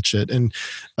to match it. And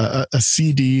a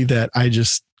CD that I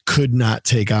just could not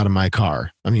take out of my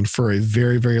car. I mean, for a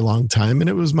very, very long time. And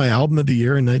it was my album of the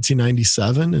year in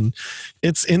 1997. And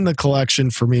it's in the collection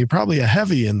for me, probably a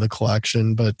heavy in the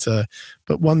collection, but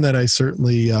one that I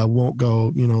certainly won't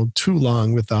go, you know, too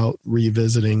long without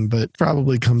revisiting, but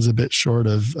probably comes a bit short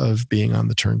of being on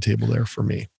the turntable there for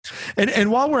me.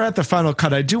 And while we're at the final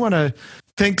cut, I do want to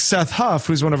thank Seth Huff,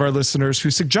 who's one of our listeners, who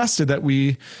suggested that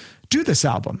we do this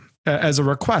album as a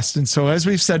request. And so, as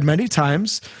we've said many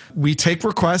times, we take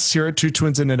requests here at Two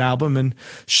Twins in an Album, and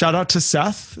shout out to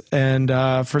Seth and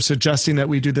for suggesting that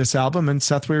we do this album. And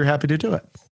Seth, we were happy to do it.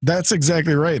 That's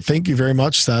exactly right. Thank you very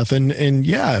much, Seth. And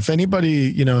yeah, if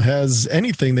anybody, you know, has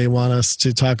anything they want us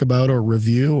to talk about or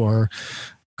review or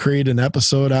create an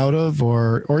episode out of,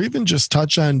 or even just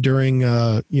touch on during,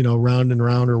 you know, Round and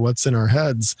Round or What's in Our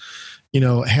Heads, you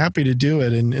know, happy to do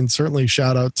it. And certainly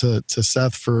shout out to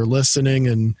Seth for listening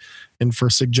and for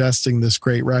suggesting this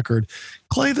great record.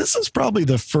 Clay, this is probably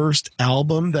the first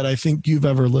album that I think you've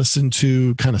ever listened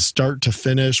to kind of start to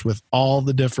finish with all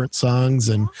the different songs.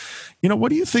 And, you know, what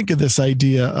do you think of this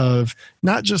idea of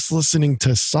not just listening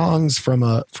to songs from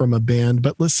a band,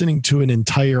 but listening to an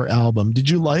entire album? Did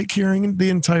you like hearing the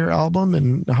entire album,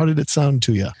 and how did it sound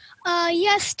to you?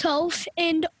 Yes, Toph.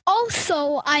 And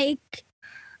also, I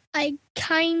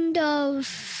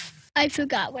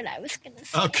forgot what I was going to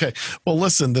say. Okay. Well,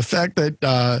 listen, the fact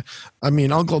that,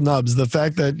 Uncle Nubs, the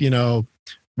fact that, you know,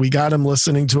 we got him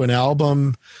listening to an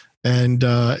album and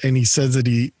he says that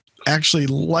he actually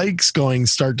likes going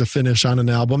start to finish on an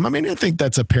album. I mean, I think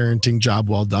that's a parenting job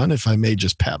well done, if I may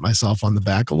just pat myself on the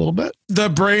back a little bit. The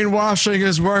brainwashing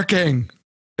is working.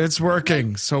 It's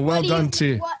working. So well done,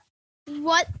 T.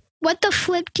 What the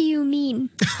flip do you mean?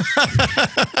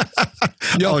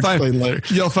 I'll explain later.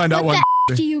 You'll find out what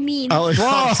do you mean? I'll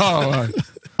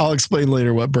explain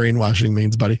later what brainwashing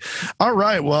means, buddy. All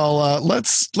right. Well,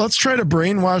 let's try to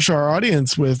brainwash our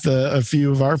audience with a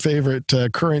few of our favorite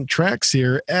current tracks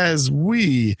here as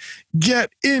we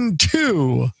get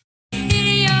into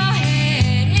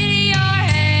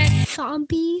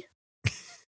Zombie.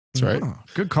 That's right. Oh,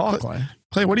 good call, Clay.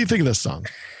 Clay, what do you think of this song?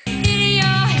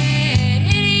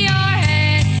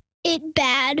 It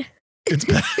bad. It's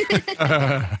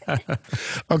bad.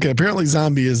 Okay, apparently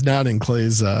Zombie is not in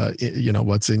Clay's, you know,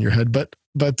 what's in your head.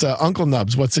 But Uncle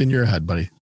Nubs, what's in your head, buddy?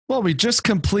 Well, we just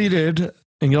completed,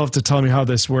 and you'll have to tell me how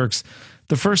this works,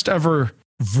 the first ever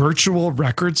virtual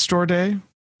record store day.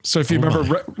 So if you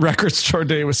remember, Record Store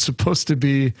Day was supposed to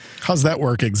be... How's that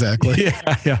work exactly?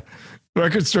 Yeah.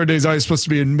 Record Store Day is always supposed to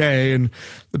be in May, and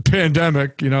the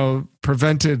pandemic, you know,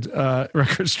 prevented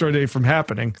Record Store Day from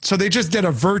happening. So they just did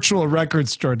a virtual Record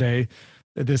Store Day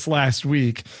this last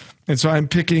week. And so I'm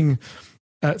picking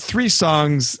 3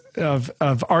 songs of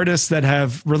artists that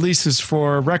have releases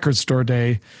for Record Store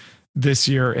Day this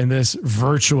year in this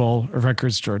virtual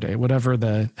Record Store Day, whatever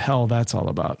the hell that's all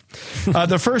about.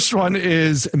 The first one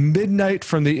is Midnight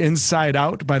from the Inside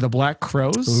Out by the Black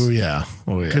Crowes. Oh, yeah.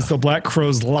 Because the Black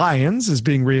Crowes Lions is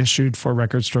being reissued for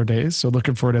Record Store Days. So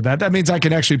looking forward to that. That means I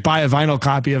can actually buy a vinyl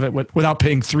copy of it without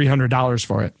paying $300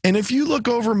 for it. And if you look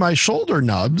over my shoulder,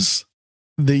 Nubs,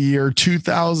 the year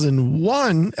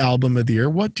 2001 album of the year,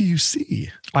 what do you see?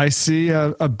 I see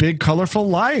a big, colorful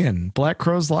lion, Black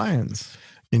Crowes Lions.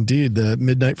 Indeed, the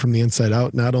Midnight from the Inside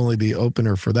Out, not only the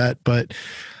opener for that, but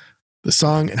the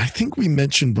song, and I think we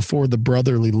mentioned before, the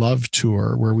Brotherly Love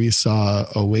Tour, where we saw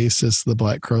Oasis, the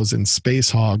Black Crowes, and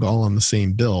Space Hog all on the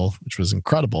same bill, which was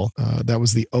incredible. That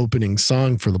was the opening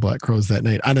song for the Black Crowes that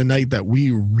night, on a night that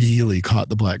we really caught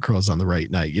the Black Crowes on the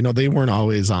right night. You know, they weren't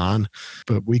always on,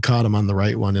 but we caught them on the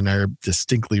right one, and I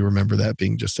distinctly remember that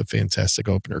being just a fantastic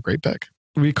opener. Great pick.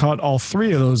 We caught all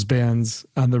three of those bands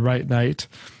on the right night.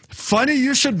 Funny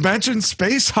you should mention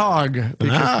Space Hog,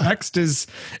 because next is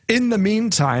In the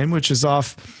Meantime, which is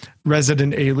off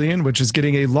Resident Alien, which is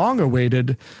getting a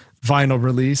long-awaited vinyl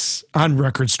release on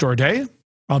Record Store Day.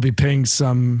 I'll be paying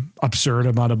some absurd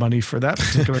amount of money for that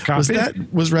particular copy.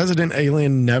 Was Resident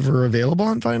Alien never available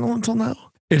on vinyl until now?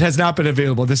 It has not been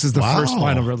available. This is the first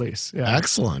vinyl release. Yeah.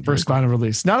 Excellent. First vinyl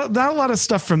release. Not a lot of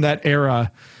stuff from that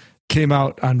era came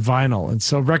out on vinyl. And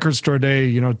so Record Store Day,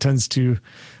 you know, tends to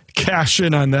cash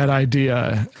in on that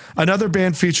idea. Another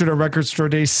band featured at Record Store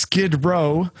Day, Skid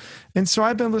Row. And so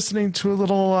I've been listening to a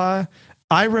little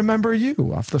I Remember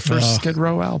You off the first Skid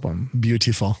Row album.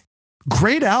 Beautiful.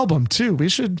 Great album too. We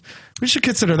should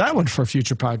consider that one for a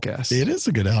future podcast. It is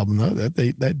a good album though.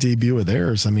 That debut of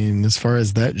theirs, I mean, as far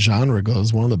as that genre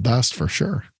goes, one of the best for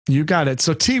sure. You got it.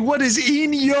 So T, what is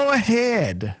in your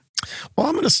head? Well,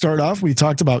 I'm going to start off. We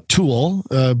talked about Tool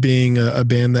being a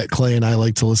band that Clay and I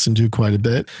like to listen to quite a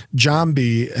bit.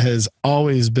 Jambi has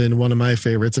always been one of my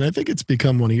favorites, and I think it's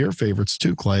become one of your favorites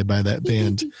too, Clay, by that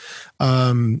band.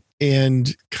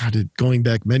 And God, going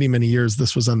back many, many years,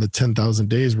 this was on the 10,000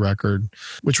 Days record,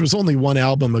 which was only one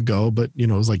album ago, but, you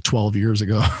know, it was like 12 years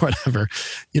ago or whatever.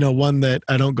 You know, one that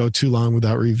I don't go too long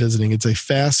without revisiting. It's a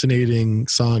fascinating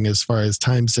song as far as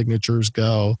time signatures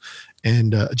go,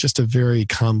 and just a very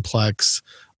complex,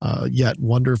 yet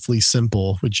wonderfully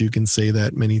simple, which you can say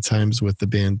that many times with the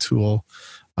band Tool.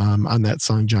 On that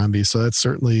song, Jambi. So that's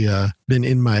certainly been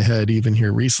in my head even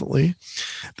here recently.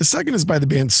 The second is by the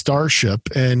band Starship.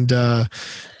 And,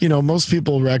 you know, most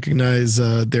people recognize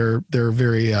their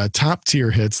very top tier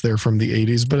hits there from the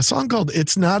 80s, but a song called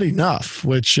It's Not Enough,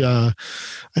 which I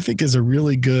think is a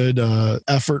really good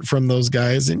effort from those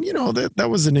guys. And, you know, that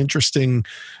was an interesting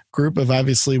group of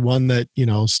obviously one that, you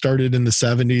know, started in the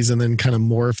 70s and then kind of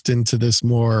morphed into this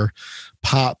more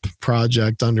pop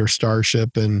project under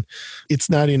Starship. And It's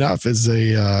Not Enough is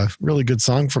a really good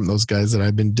song from those guys that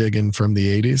I've been digging from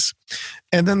the 80s.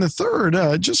 And then the third,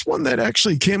 just one that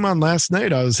actually came on last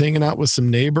night. I was hanging out with some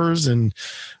neighbors and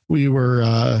we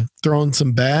were throwing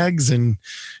some bags and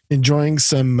enjoying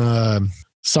some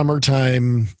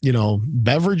summertime, you know,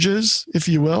 beverages, if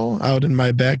you will, out in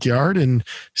my backyard, and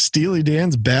Steely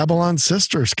Dan's Babylon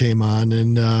Sisters came on.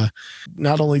 And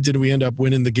not only did we end up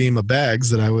winning the game of bags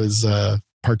that I was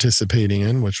participating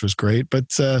in, which was great,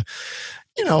 but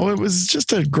you know, it was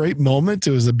just a great moment.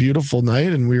 It was a beautiful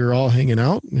night and we were all hanging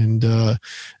out, and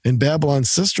Babylon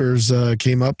Sisters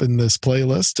came up in this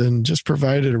playlist and just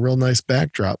provided a real nice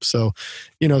backdrop. So,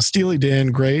 you know, Steely Dan,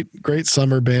 great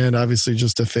summer band, obviously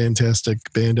just a fantastic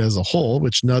band as a whole,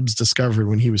 which Nubs discovered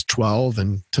when he was 12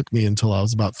 and took me until I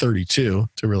was about 32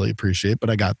 to really appreciate, but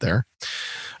I got there.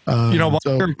 You know, while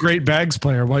you're a great bags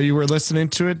player, while you were listening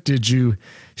to it, did you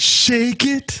shake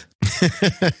it?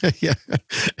 Yeah,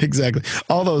 exactly.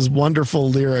 All those wonderful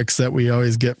lyrics that we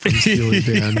always get from Steely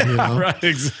Dan. Yeah, you know? Right,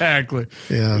 exactly.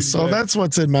 Yeah, exactly. So that's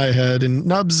what's in my head. And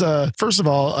Nubs, first of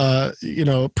all, you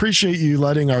know, appreciate you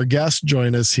letting our guest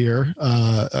join us here,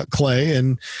 Clay.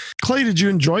 And Clay, did you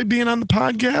enjoy being on the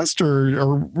podcast,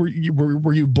 or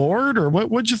were you bored, or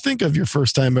what'd you think of your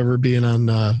first time ever being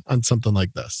on something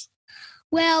like this?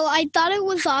 Well, I thought it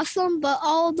was awesome, but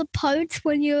all the parts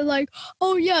when you're like,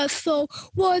 oh yeah, so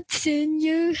what's in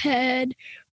your head?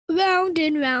 Round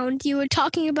and round. You were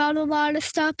talking about a lot of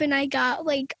stuff, and I got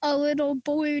like a little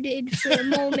bored for a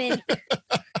moment,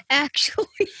 actually.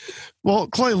 Well,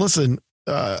 Clay, listen,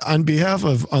 on behalf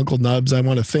of Uncle Nubs, I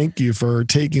want to thank you for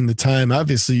taking the time.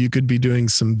 Obviously, you could be doing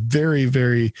some very,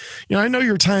 very, you know, I know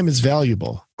your time is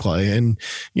valuable, Clay, and,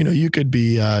 you know, you could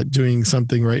be doing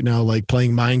something right now like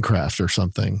playing Minecraft or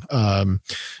something.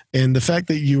 And the fact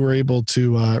that you were able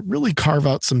to really carve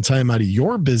out some time out of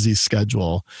your busy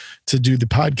schedule to do the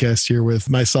podcast here with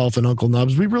myself and Uncle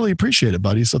Nubs, we really appreciate it,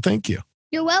 buddy. So thank you.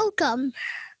 You're welcome.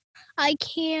 I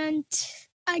can't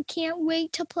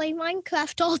wait to play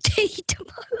Minecraft all day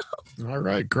tomorrow. All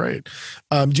right, great.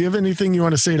 Do you have anything you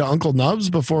want to say to Uncle Nubs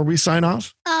before we sign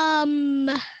off?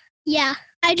 Yeah.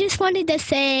 I just wanted to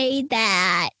say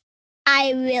that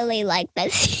I really like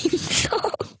this theme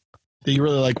song. Do you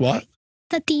really like what?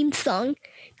 the theme song.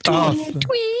 Oh.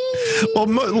 Tweet. Well,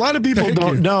 a lot of people Thank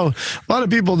don't you. know. A lot of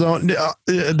people don't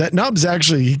that Nubs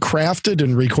actually crafted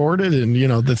and recorded, and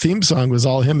the theme song was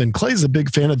all him. And Clay's a big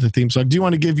fan of the theme song. Do you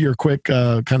want to give your quick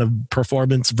kind of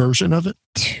performance version of it?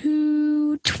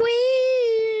 2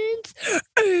 twins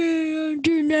and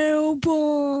an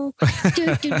album.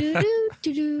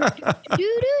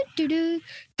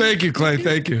 Thank you, Clay.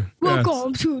 Thank you. Yes.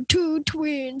 Welcome to 2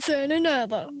 twins and an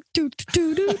album.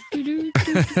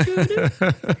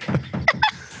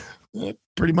 That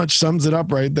pretty much sums it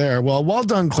up right there. Well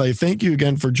done, Clay. Thank you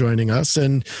again for joining us.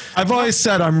 And I've always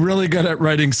said I'm really good at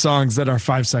writing songs that are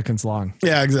 5 seconds long.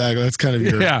 yeah, exactly. That's kind of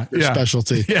your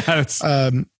specialty. Yeah. It's,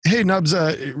 Hey, Nubs,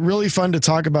 really fun to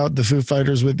talk about the Foo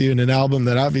Fighters with you, and an album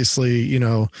that obviously,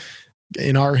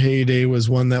 in our heyday was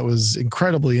one that was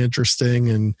incredibly interesting,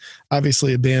 and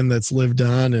obviously a band that's lived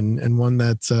on, and one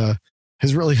that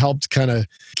has really helped kind of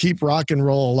keep rock and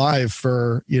roll alive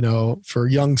for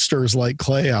youngsters like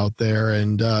Clay out there,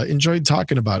 and enjoyed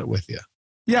talking about it with you.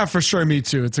 yeah, for sure. Me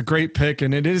too. It's a great pick.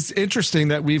 And it is interesting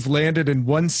that we've landed in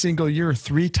one single year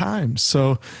 3 times.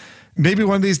 So maybe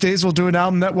one of these days we'll do an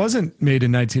album that wasn't made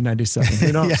in 1997.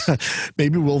 Who knows? Yeah,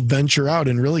 maybe we'll venture out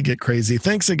and really get crazy.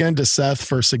 Thanks again to Seth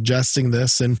for suggesting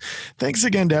this. And thanks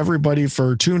again to everybody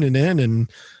for tuning in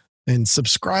and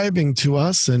subscribing to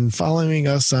us and following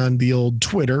us on the old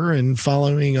Twitter and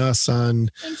following us on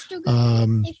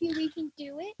Instagram, if we can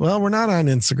do it. well, we're not on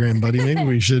Instagram, buddy. Maybe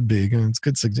we should be. It's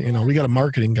good. We got a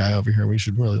marketing guy over here. We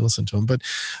should really listen to him. But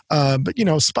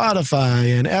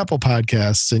Spotify and Apple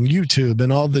Podcasts and YouTube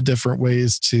and all the different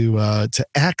ways to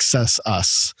access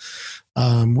us.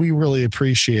 We really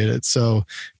appreciate it. So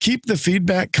keep the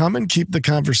feedback coming, keep the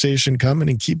conversation coming,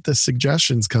 and keep the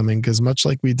suggestions coming, because much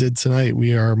like we did tonight,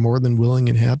 we are more than willing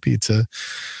and happy to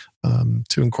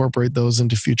incorporate those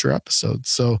into future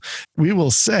episodes. So we will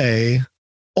say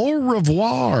au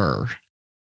revoir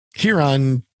here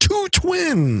on 2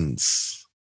 Twins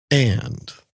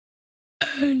and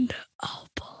An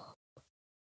album.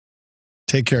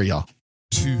 take care, y'all.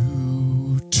 2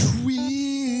 twins.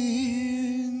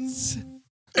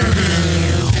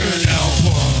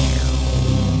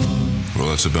 Well,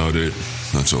 that's about it.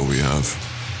 That's all we have.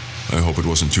 I hope it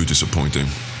wasn't too disappointing.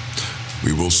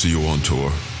 We will see you on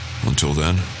tour. Until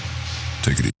then,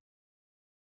 take it easy.